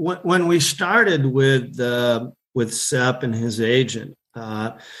 When we started with Sepp and his agent,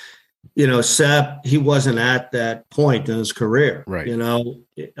 Sepp, he wasn't at that point in his career, right?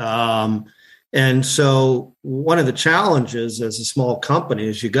 And so one of the challenges as a small company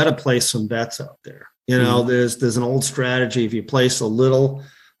is you got to place some bets out there. There's an old strategy. If you place a little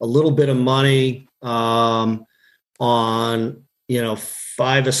bit of money on 5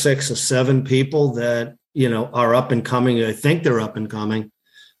 or 6 or 7 people that are up and coming, I think they're up and coming,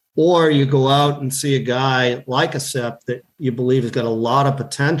 or you go out and see a guy like a Sepp that you believe has got a lot of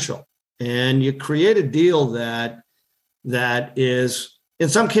potential, and you create a deal that is, in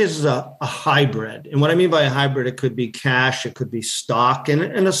some cases, a hybrid. And what I mean by a hybrid, it could be cash, it could be stock. And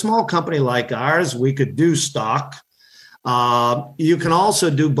in a small company like ours, we could do stock. You can also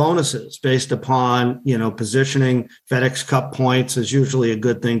do bonuses based upon, positioning. FedEx Cup points is usually a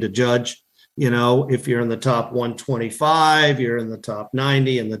good thing to judge. If you're in the top 125, you're in the top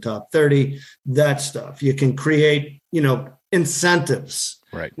 90, in the top 30, that stuff. You can create, incentives.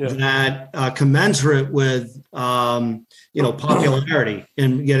 Right. That commensurate with popularity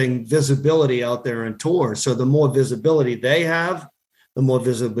and getting visibility out there in tours. So the more visibility they have, the more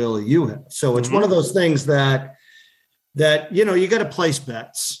visibility you have. So it's one of those things that you got to place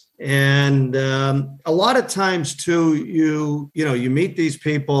bets. And a lot of times too, you meet these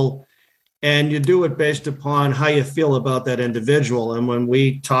people and you do it based upon how you feel about that individual. And when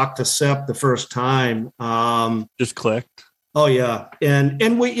we talked to Sepp the first time, just clicked. Oh yeah.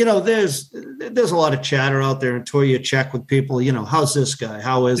 And we, there's a lot of chatter out there until you check with people, how's this guy?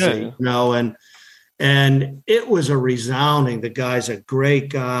 How is he? And it was a resounding, the guy's a great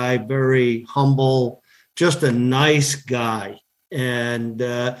guy, very humble, just a nice guy. And,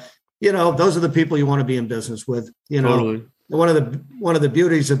 those are the people you want to be in business with, Totally. One of the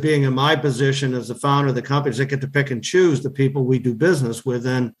beauties of being in my position as the founder of the company is I get to pick and choose the people we do business with.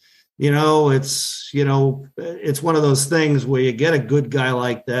 And, it's one of those things where you get a good guy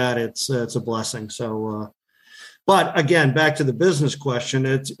like that. It's a blessing. So, but again, back to the business question,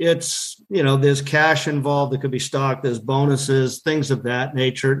 it's there's cash involved. There could be stock, there's bonuses, things of that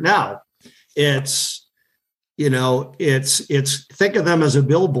nature. Now it's think of them as a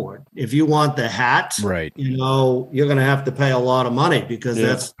billboard. If you want the hat, right, you're going to have to pay a lot of money because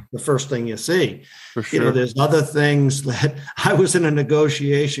that's the first thing you see. For sure. There's other things that I was in a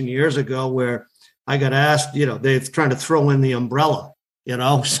negotiation years ago where I got asked, they're trying to throw in the umbrella,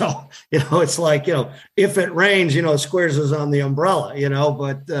 so, it's like, if it rains, SQAIRZ is on the umbrella,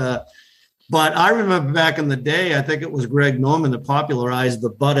 But I remember back in the day, I think it was Greg Norman that popularized the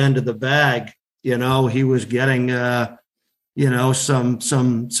butt end of the bag. You know, he was getting, you know, some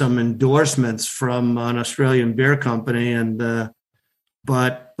endorsements from an Australian beer company. And,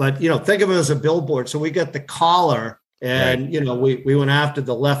 but, you know, think of it as a billboard. So we got the collar and, right. You know, we went after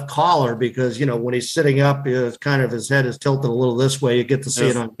the left collar because, you know, when he's sitting up, it's kind of his head is tilted a little this way. You get to see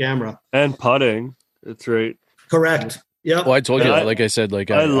it on camera. And putting. That's right. Correct. Yeah. Well, I told you, like I said,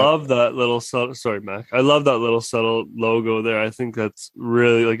 like I love that little subtle. Sorry, Mac. I love that little subtle logo there. I think that's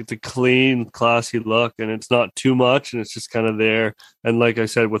really like it's a clean, classy look, and it's not too much, and it's just kind of there. And like I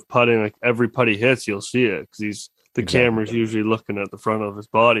said, with putting, like every putt he hits, you'll see it because the camera's usually looking at the front of his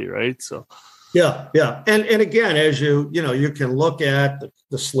body, right? So. Yeah, and again, as you know, you can look at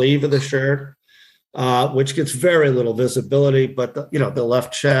the sleeve of the shirt. Which gets very little visibility, but the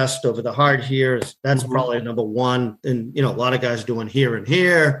left chest over the heart here that's probably number one. And you know, a lot of guys doing here and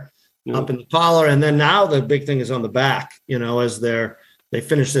here, up in the collar, and then now the big thing is on the back. You know, as they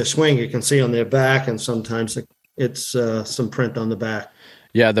finish their swing, you can see on their back, and sometimes it's some print on the back.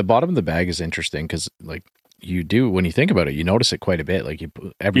 Yeah, the bottom of the bag is interesting because like you do when you think about it, you notice it quite a bit. Like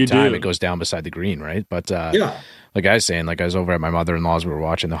every time it goes down beside the green, right? But like I was saying, like I was over at my mother-in-law's, we were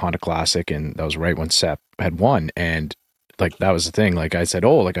watching the Honda Classic, and that was right when Sepp had won, and like that was the thing. Like I said,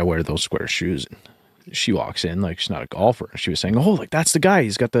 oh, like I wear those SQAIRZ shoes. And she walks in, like she's not a golfer. She was saying, oh, like that's the guy.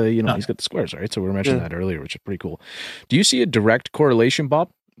 He's got the he's got the SQAIRZ, right? So we were mentioning that earlier, which is pretty cool. Do you see a direct correlation, Bob,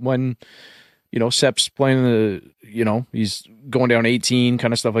 when Sepp's playing he's going down 18,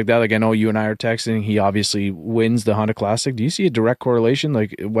 kind of stuff like that. Like I know you and I are texting. He obviously wins the Honda Classic. Do you see a direct correlation,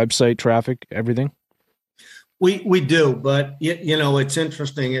 like website traffic, everything? We do, but you know, it's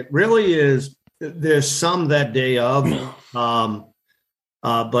interesting. It really is. There's some that day of,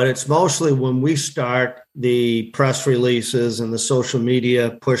 but it's mostly when we start the press releases and the social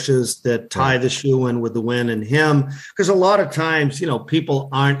media pushes that tie the shoe in with the win and him. Because a lot of times, you know, people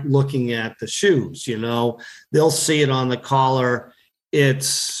aren't looking at the shoes, you know, they'll see it on the collar.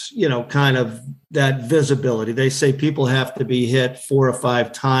 It's, you know, kind of that visibility. They say people have to be hit 4 or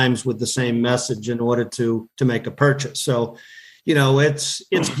 5 times with the same message in order to make a purchase. So, you know, it's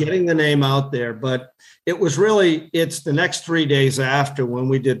getting the name out there, but it's the next 3 days after when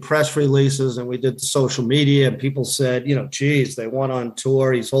we did press releases and we did the social media and people said, you know, geez, they won on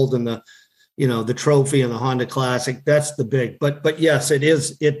tour. He's holding the trophy in the Honda Classic. That's the big, but yes,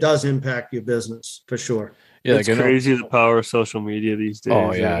 it does impact your business for sure. Yeah, it's crazy the power of social media these days.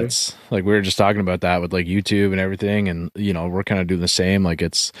 Oh yeah, it's like we were just talking about that with like YouTube and everything, and you know we're kind of doing the same. Like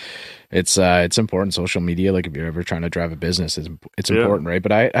it's important, social media. Like if you're ever trying to drive a business, it's important, right?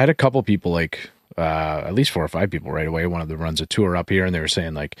 But I had a couple people like at least 4 or 5 people right away. One of them runs a tour up here, and they were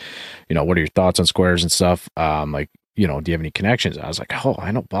saying like, you know, what are your thoughts on SQAIRZ and stuff? Like, you know, do you have any connections? I was like, oh,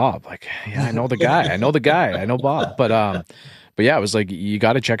 I know Bob. Like, yeah, I know the guy. I know Bob. But yeah, it was like, you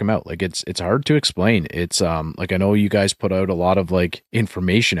got to check them out. Like it's hard to explain. It's like, I know you guys put out a lot of like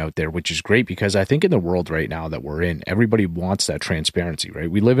information out there, which is great because I think in the world right now that we're in, everybody wants that transparency, right?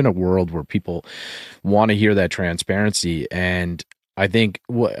 We live in a world where people want to hear that transparency. And I think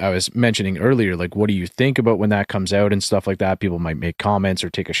what I was mentioning earlier, like, what do you think about when that comes out and stuff like that? People might make comments or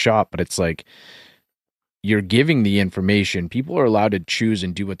take a shot, but it's like, you're giving the information. People are allowed to choose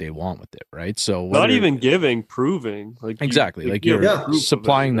and do what they want with it, right? So not even giving, proving, like exactly, like you're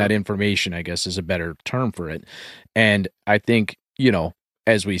supplying that information, I guess is a better term for it. And I think, you know,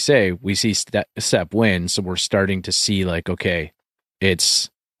 as we say, we see Sepp win, so we're starting to see like, okay, it's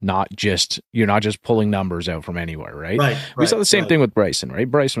you're not just pulling numbers out from anywhere, right? We saw the same thing with Bryson, right?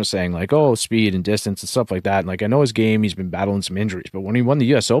 Bryson was saying like, oh, speed and distance and stuff like that. And like, I know his game, he's been battling some injuries, but when he won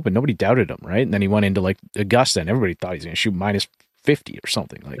the US Open, nobody doubted him, right? And then he went into like Augusta and everybody thought he's going to shoot minus 50 or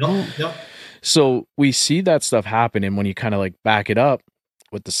something like. So we see that stuff happen. And when you kind of like back it up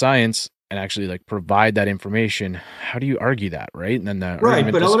with the science and actually like provide that information, how do you argue that, right? And then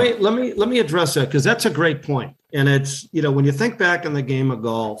but let me address that because that's a great point. And it's, you know, when you think back in the game of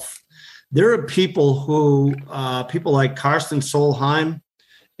golf, there are people like Karsten Solheim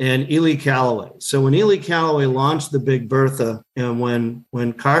and Ely Callaway. So when Ely Callaway launched the Big Bertha and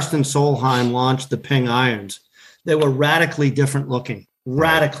when Karsten Solheim launched the Ping irons, they were radically different looking,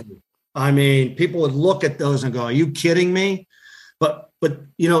 radically. I mean, people would look at those and go, are you kidding me? But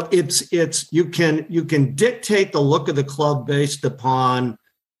you know, it's you can dictate the look of the club based upon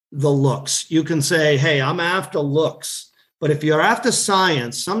the looks. You can say, hey, I'm after looks. But if you're after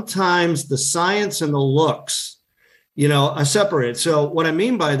science, sometimes the science and the looks, you know, are separated. So what I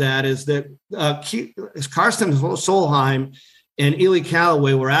mean by that is that Karsten Solheim and Ely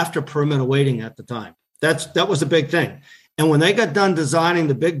Callaway were after perimeter weighting at the time. That was the big thing. And when they got done designing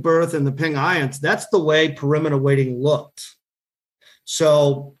the Big Berth and the Ping irons, that's the way perimeter weighting looked.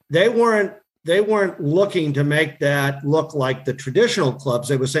 So they weren't looking to make that look like the traditional clubs.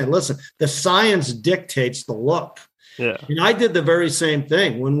 They were saying, listen, the science dictates the look. Yeah. And I did the very same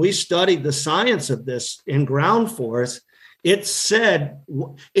thing. When we studied the science of this in ground force, it said,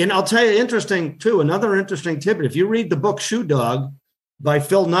 and I'll tell you another interesting tidbit. If you read the book Shoe Dog by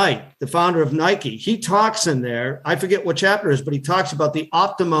Phil Knight, the founder of Nike, he talks in there, I forget what chapter it is, but he talks about the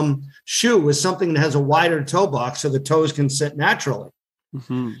optimum shoe is something that has a wider toe box so the toes can sit naturally.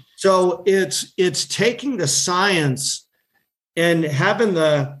 Mm-hmm. So it's taking the science and having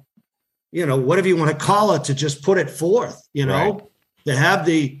the, whatever you want to call it, to just put it forth, right. To have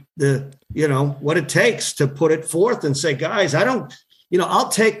the what it takes to put it forth and say, guys, I'll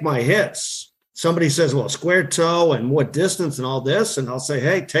take my hits. Somebody says, well, square toe and more distance and all this. And I'll say,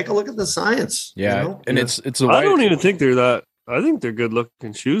 hey, take a look at the science. Yeah. And it's I don't even think they're that. I think they're good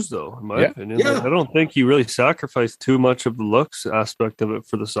looking shoes, though, in my opinion. Yeah. Like, I don't think you really sacrifice too much of the looks aspect of it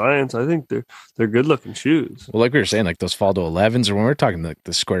for the science. I think they're good looking shoes. Well, like we were saying, like those Faldo 11s, or when we were talking like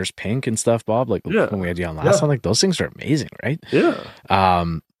the SQAIRZ pink and stuff, Bob, like when we had you on last time, like those things are amazing, right? Yeah.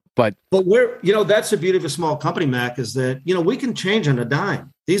 But we're, that's the beauty of a small company, Mac, is that, we can change on a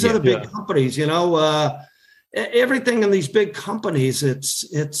dime. These are the big companies, everything in these big companies,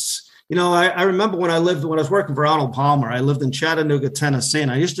 it's, I remember when I was working for Arnold Palmer, I lived in Chattanooga, Tennessee, and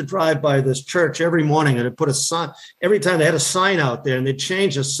I used to drive by this church every morning, and it put a sign, every time they had a sign out there, and they'd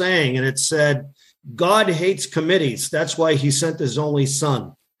change a saying, and it said, God hates committees. That's why he sent his only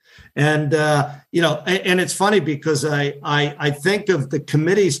son. And, and it's funny because I think of the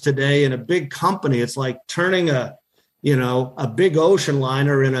committees today in a big company. It's like turning a big ocean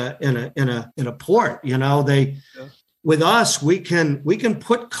liner in a port. With us, we can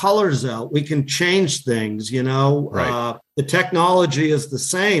put colors out. We can change things. Right. The technology is the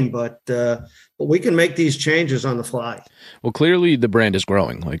same, but we can make these changes on the fly. Well, clearly the brand is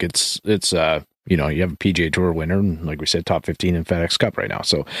growing. Like it's you have a PGA Tour winner, and like we said, top 15 in FedEx Cup right now.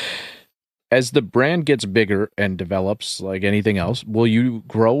 So as the brand gets bigger and develops, like anything else, will you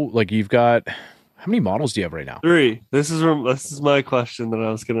grow? Like you've got, how many models do you have right now? 3. This is my question that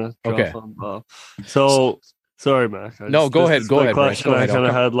I was gonna drop on Bob. So sorry, Mac. Go ahead. Go ahead. Question I kind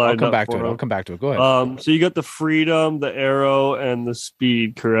of had lined up. I'll come back to it. Go ahead. So you got the Freedom, the Arrow, and the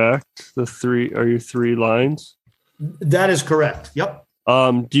Speed, correct? Are your 3 lines? That is correct. Yep.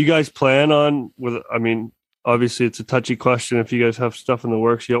 Do you guys plan on obviously it's a touchy question. If you guys have stuff in the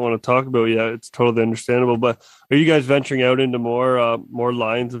works you don't want to talk about yet, it's totally understandable. But are you guys venturing out into more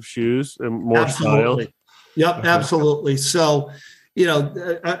lines of shoes and more styles? Yep, absolutely. So,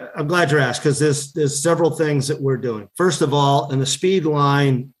 I'm glad you're asked, because there's several things that we're doing. First of all, in the Speed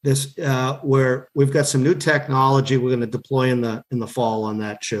line, where we've got some new technology we're going to deploy in the fall on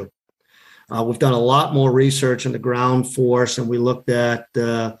that shoe. We've done a lot more research in the ground force, and we looked at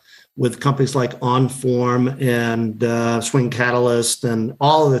with companies like OnForm and Swing Catalyst and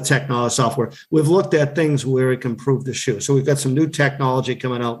all of the technology software. We've looked at things where it can improve the shoe. So we've got some new technology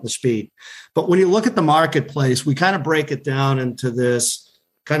coming out in the Speed. But when you look at the marketplace, we kind of break it down into this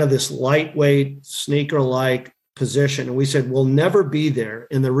lightweight sneaker-like position. And we said, we'll never be there.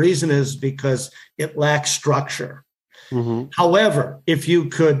 And the reason is because it lacks structure. Mm-hmm. However, if you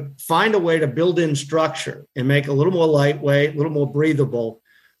could find a way to build in structure and make it a little more lightweight, a little more breathable,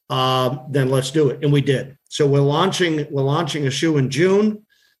 then let's do it. And we did. So we're launching a shoe in June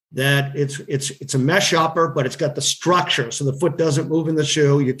that it's a mesh upper, but it's got the structure. So the foot doesn't move in the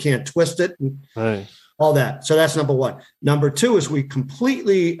shoe. You can't twist it and all that. So that's number one. Number two is we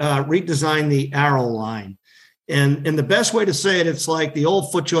completely redesigned the Arrow line. And the best way to say it, it's like the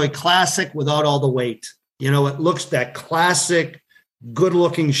old FootJoy Classic without all the weight. It looks that classic,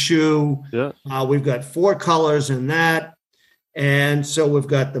 good-looking shoe. Yeah. We've got 4 colors in that. And so we've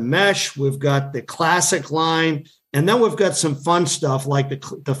got the mesh, we've got the classic line, and then we've got some fun stuff like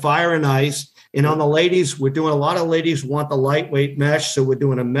the Fire and Ice. And on the ladies, we're doing a lot of ladies want the lightweight mesh. So we're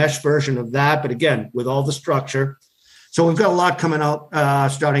doing a mesh version of that, but again, with all the structure. So we've got a lot coming out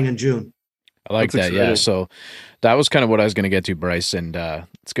starting in June. I like that. Yeah. So that was kind of what I was going to get to, Bryce. And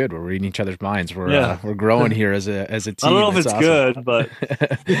it's good. We're reading each other's minds. We're growing here as a team. I don't know if it's awesome. Good, but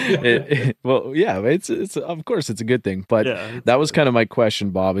it's of course it's a good thing. But that was kind of my question,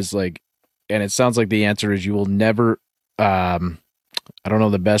 Bob, is like, and it sounds like the answer is you will never, I don't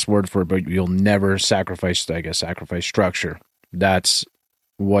know the best word for it, but you'll never sacrifice structure. That's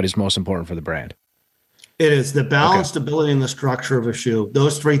what is most important for the brand. It is the balance, stability, and the structure of a shoe.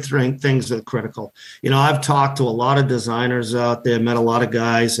 Those 3 things are critical. I've talked to a lot of designers out there, met a lot of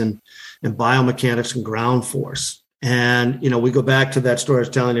guys in biomechanics and ground force. And, we go back to that story I was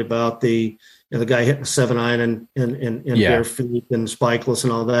telling you about the guy hitting a 7-iron in bare feet and spikeless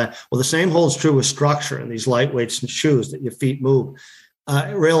and all that. Well, the same holds true with structure and these lightweight shoes that your feet move.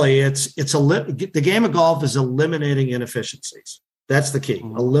 Really, the game of golf is eliminating inefficiencies. That's the key.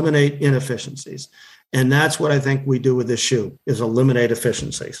 Eliminate inefficiencies. And that's what I think we do with this shoe is eliminate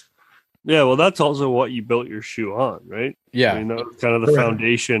efficiencies. Yeah, well, that's also what you built your shoe on, right? Yeah. That's kind of the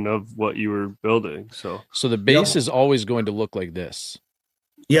foundation of what you were building. So the base is always going to look like this.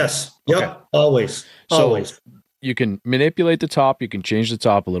 Yes. Yep. Okay. Always. You can manipulate the top. You can change the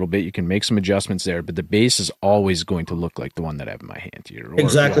top a little bit. You can make some adjustments there, but the base is always going to look like the one that I have in my hand here.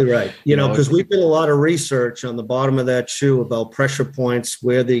 Exactly right. Because we did a lot of research on the bottom of that shoe about pressure points,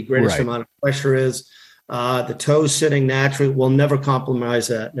 where the greatest amount of pressure is. The toes sitting naturally. We'll never compromise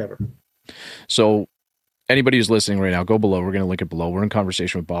that. Never. So anybody who's listening right now, go below. We're going to link it below. We're in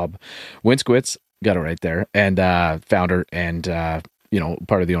conversation with Bob Winsquitz. Got it right there. And founder and,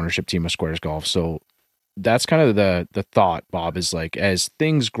 part of the ownership team of SQAIRZ Golf. So that's kind of the thought, Bob, is like, as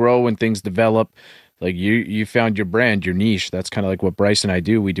things grow and things develop, like you found your brand, your niche. That's kind of like what Bryce and I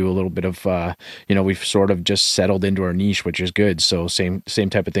do. We do a little bit of, we've sort of just settled into our niche, which is good. So same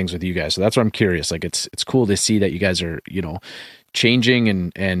type of things with you guys. So that's why I'm curious. Like it's cool to see that you guys are,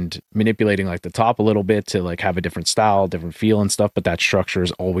 changing and manipulating like the top a little bit to like have a different style, different feel and stuff. But that structure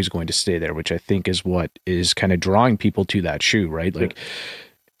is always going to stay there, which I think is what is kind of drawing people to that shoe, right? Like,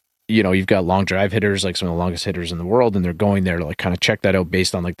 you've got long drive hitters, like some of the longest hitters in the world, and they're going there to like kind of check that out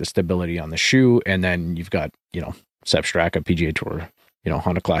based on like the stability on the shoe. And then you've got, Sepp Straka, PGA Tour,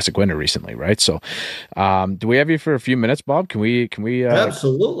 Honda Classic winner recently, right? So, do we have you for a few minutes, Bob? Can we?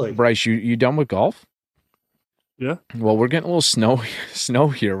 Absolutely. Bryce, you done with golf? Yeah. Well, we're getting a little snow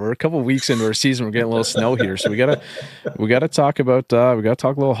here. We're a couple of weeks into our season. We're getting a little snow here, so we gotta talk about a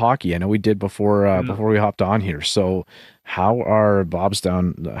little hockey. I know we did before we hopped on here. So, how are Bob's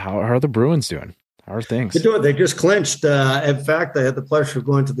down? How are the Bruins doing? How are things? They're doing. They just clinched. In fact, I had the pleasure of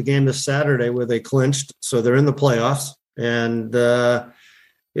going to the game this Saturday where they clinched, so they're in the playoffs. And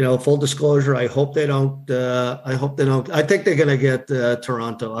full disclosure, I hope they don't. I think they're going to get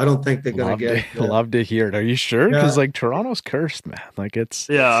Toronto. I don't think they're going to get. Love to hear it. Are you sure? Because Toronto's cursed, man. Like it's.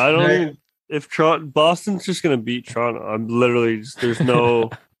 Yeah, I don't think if Boston's just going to beat Toronto. I'm literally just, there's no.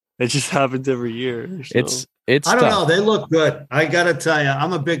 It just happens every year. So. It's. I don't know. They look good. I got to tell you,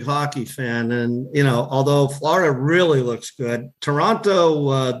 I'm a big hockey fan, and although Florida really looks good,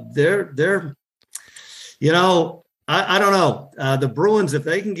 Toronto, they're. I don't know. The Bruins, if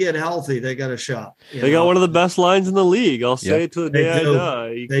they can get healthy, they got a shot. They got one of the best lines in the league. I'll say it to the day I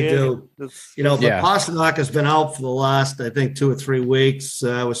die. They do. But Pasternak has been out for the last, I think, 2 or 3 weeks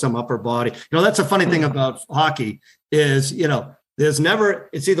with some upper body. That's a funny thing about hockey is, there's never,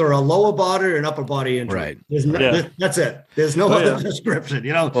 it's either a lower body or an upper body injury. Right. That's it. There's no other description,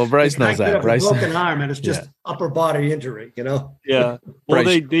 Well, Bryce knows that. Bryce broken arm and it's just upper body injury, Yeah. Well,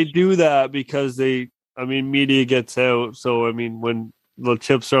 they do that because media gets out. So, when the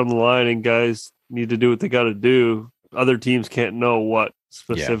chips are on the line and guys need to do what they got to do, other teams can't know what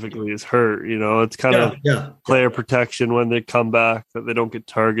specifically is hurt. It's kind of player protection when they come back that they don't get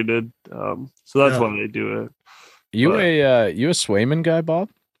targeted. So that's why they do it. You a Swayman guy, Bob?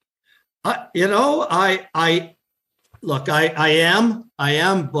 I am,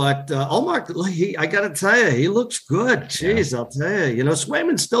 but Allmark, I got to tell you, he looks good. Jeez, I'll tell you,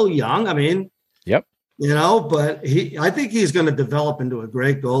 Swayman's still young. Yep. But I think he's going to develop into a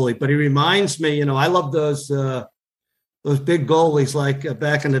great goalie. But he reminds me, I love those big goalies like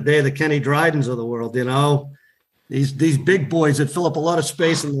back in the day, the Kenny Drydens of the world. These big boys that fill up a lot of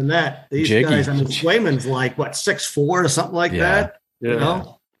space in the net. These guys, Swayman's like 6'4" or something like that. Yeah.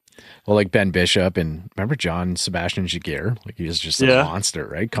 Well, like Ben Bishop and remember John Sebastian Jaguar? Like he was just a monster,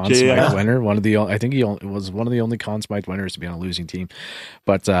 right? Conn Smythe winner. I think he was one of the only Conn Smythe winners to be on a losing team.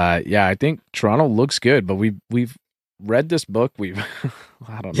 But I think Toronto looks good. But we've read this book. We've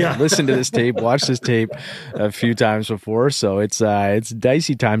listened to this tape, watched this tape a few times before. So it's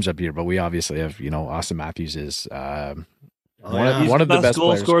dicey times up here. But we obviously have Austin Matthews is. One of the best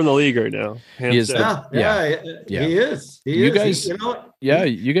goal scorer in the league right now. He is. He is. You guys,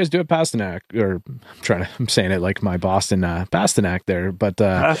 you guys do a Pasternak, or I'm saying it like my Boston Pasternak there, but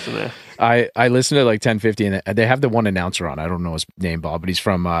I listened to like 1050, and they have the one announcer on. I don't know his name, Bob, but he's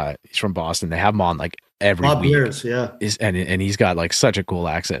from Boston. They have him on like every Bob week. Beers, and he's got like such a cool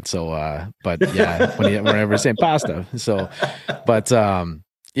accent. So, but whenever saying pasta, so, but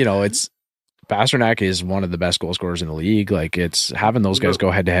it's. Pasternak is one of the best goal scorers in the league. Like, it's having those guys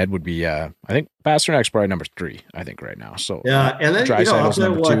go head to head would be. I think Pasternak's probably number 3. I think right now. So yeah, and then Draisaitl's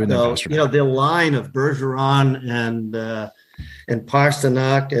number 2, and then Pasternak. The line of Bergeron and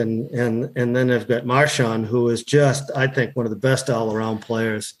Pasternak, and then they've got Marchand, who is just, I think, one of the best all around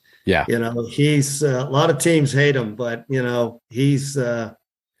players. Yeah, he's a lot of teams hate him, but he's.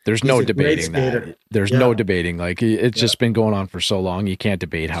 There's no debating that. There's no debating. Like, it's just been going on for so long. You can't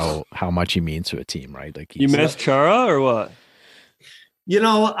debate how much he means to a team, right? Like, you miss Chara or what?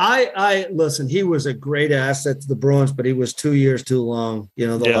 I listen. He was a great asset to the Bruins, but he was 2 years too long.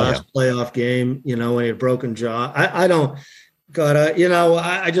 Last playoff game. When he had broken jaw. I don't. God,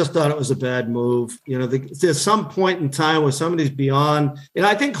 I just thought it was a bad move. There's some point in time where somebody's beyond.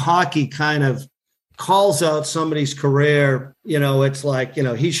 I think hockey kind of calls out somebody's career, it's like,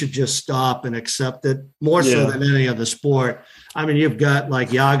 he should just stop and accept it more so than any other sport. I mean, you've got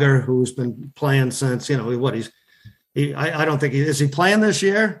like Yager, who's been playing since, I don't think is he playing this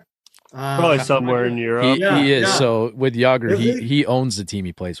year? Probably somewhere in Europe. He is. Yeah. So with Yager, he owns the team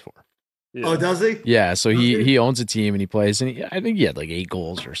he plays for. Yeah. Oh, does he? Yeah, so he owns a team and he plays, and I think he had like 8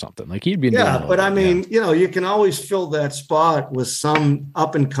 goals or something. Like, he'd be but I mean, you can always fill that spot with some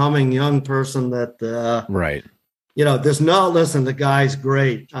up and coming young person that right. Listen, the guy's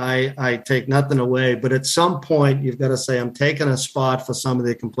great. I take nothing away, but at some point you've got to say, I'm taking a spot for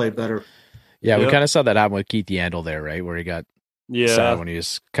somebody that can play better. Yeah, we kind of saw that happen with Keith Yandel there, right, where he got. Yeah, when he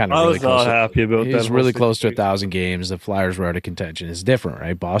was kind of really close. Happy about he was really close to 1,000 games. The Flyers were out of contention. It's different,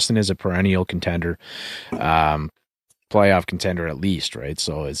 right? Boston is a perennial contender, playoff contender at least, right?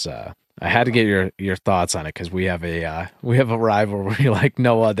 So it's. I had to get your thoughts on it because we have a rivalry like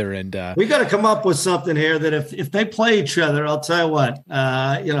no other, and we got to come up with something here that if they play each other, I'll tell you what.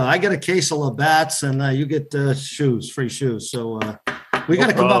 I get a case of Labatt's and you get free shoes. So. We got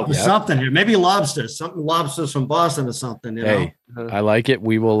to come up with something here. Maybe lobsters from Boston or something. Hey, I like it.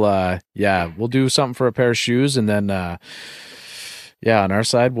 We will. We'll do something for a pair of shoes, and then, on our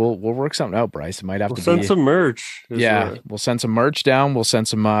side, we'll work something out. Bryce, it might have to send some merch. We'll send some merch down. We'll send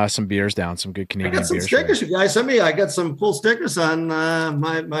some beers down. Some good Canadian beers. I got some stickers, you guys. I got some cool stickers on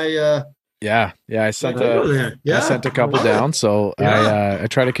my. Yeah, I sent a couple down. So I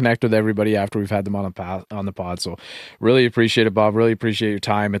try to connect with everybody after we've had them on the pod. So really appreciate it, Bob. Really appreciate your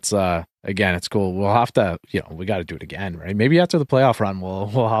time. It's again, it's cool. We'll have to, we got to do it again, right? Maybe after the playoff run, we'll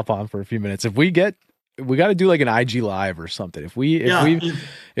hop on for a few minutes. We got to do like an IG live or something. If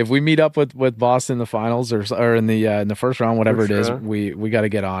we meet up with Boston in the finals or in the first round, whatever it is, we got to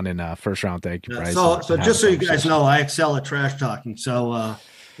get on in first round. Thank you, Bryce. So just so you guys know, I excel at trash talking. So.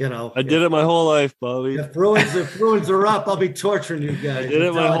 I did it my whole life, Bobby. If Bruins are up, I'll be torturing you guys. I did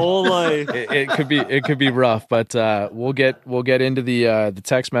it my whole life. It could be rough, but we'll get into the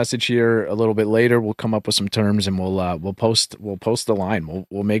text message here a little bit later. We'll come up with some terms and we'll post the line.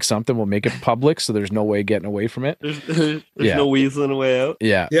 We'll make something. We'll make it public so there's no way getting away from it. There's no weaseling away out.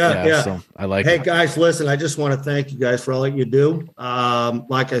 Yeah. So I like. Hey guys, listen. I just want to thank you guys for all that you do.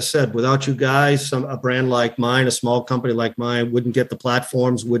 Like I said, without you guys, a brand like mine, a small company like mine, wouldn't get the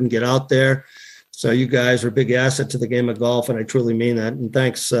platforms. Wouldn't get out there. So you guys are a big asset to the game of golf, and I truly mean that. And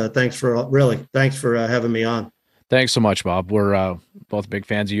thanks for having me on. Thanks so much, Bob. We're both big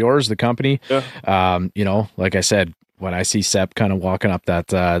fans of yours, the company. Yeah. Like I said, when I see Sepp kind of walking up that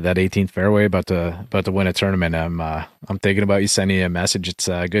 18th fairway about to win a tournament, I'm thinking about you sending you a message. It's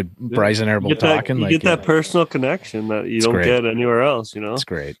good. Bryce and I are both talking. You get that personal connection that you don't get anywhere else. It's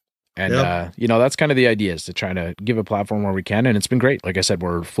great. And, that's kind of the idea, is to try to give a platform where we can. And it's been great. Like I said,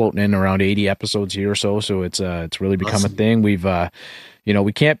 we're floating in around 80 episodes here or so. So it's really become a thing. We've,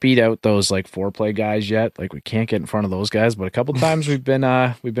 we can't beat out those like foreplay guys yet. Like, we can't get in front of those guys, but a couple of times we've been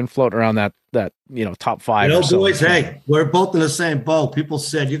floating around that top 5. Boys, hey, we're both in the same boat. People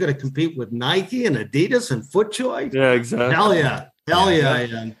said you're going to compete with Nike and Adidas and FootJoy. Yeah, exactly. Hell yeah. I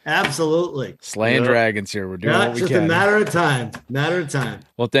am. Absolutely. Slaying dragons here. We're doing what we can. Just a matter of time.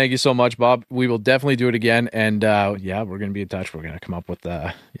 Well, thank you so much, Bob. We will definitely do it again. And we're going to be in touch. We're going to come up with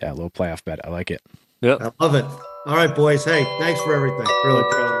a little playoff bet. I like it. Yeah. I love it. All right, boys. Hey, thanks for everything. Really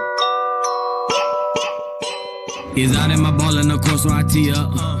appreciate it. He's out in my ball in the course where I tee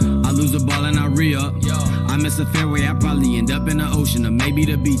up. I lose the ball and I re-up. I miss a fairway, I probably end up in the ocean or maybe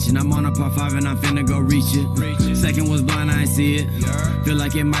the beach. And I'm on a par 5 and I'm finna go reach it. Second was blind, I ain't see it. Feel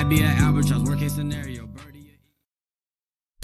like it might be an albatross. Worst case scenario.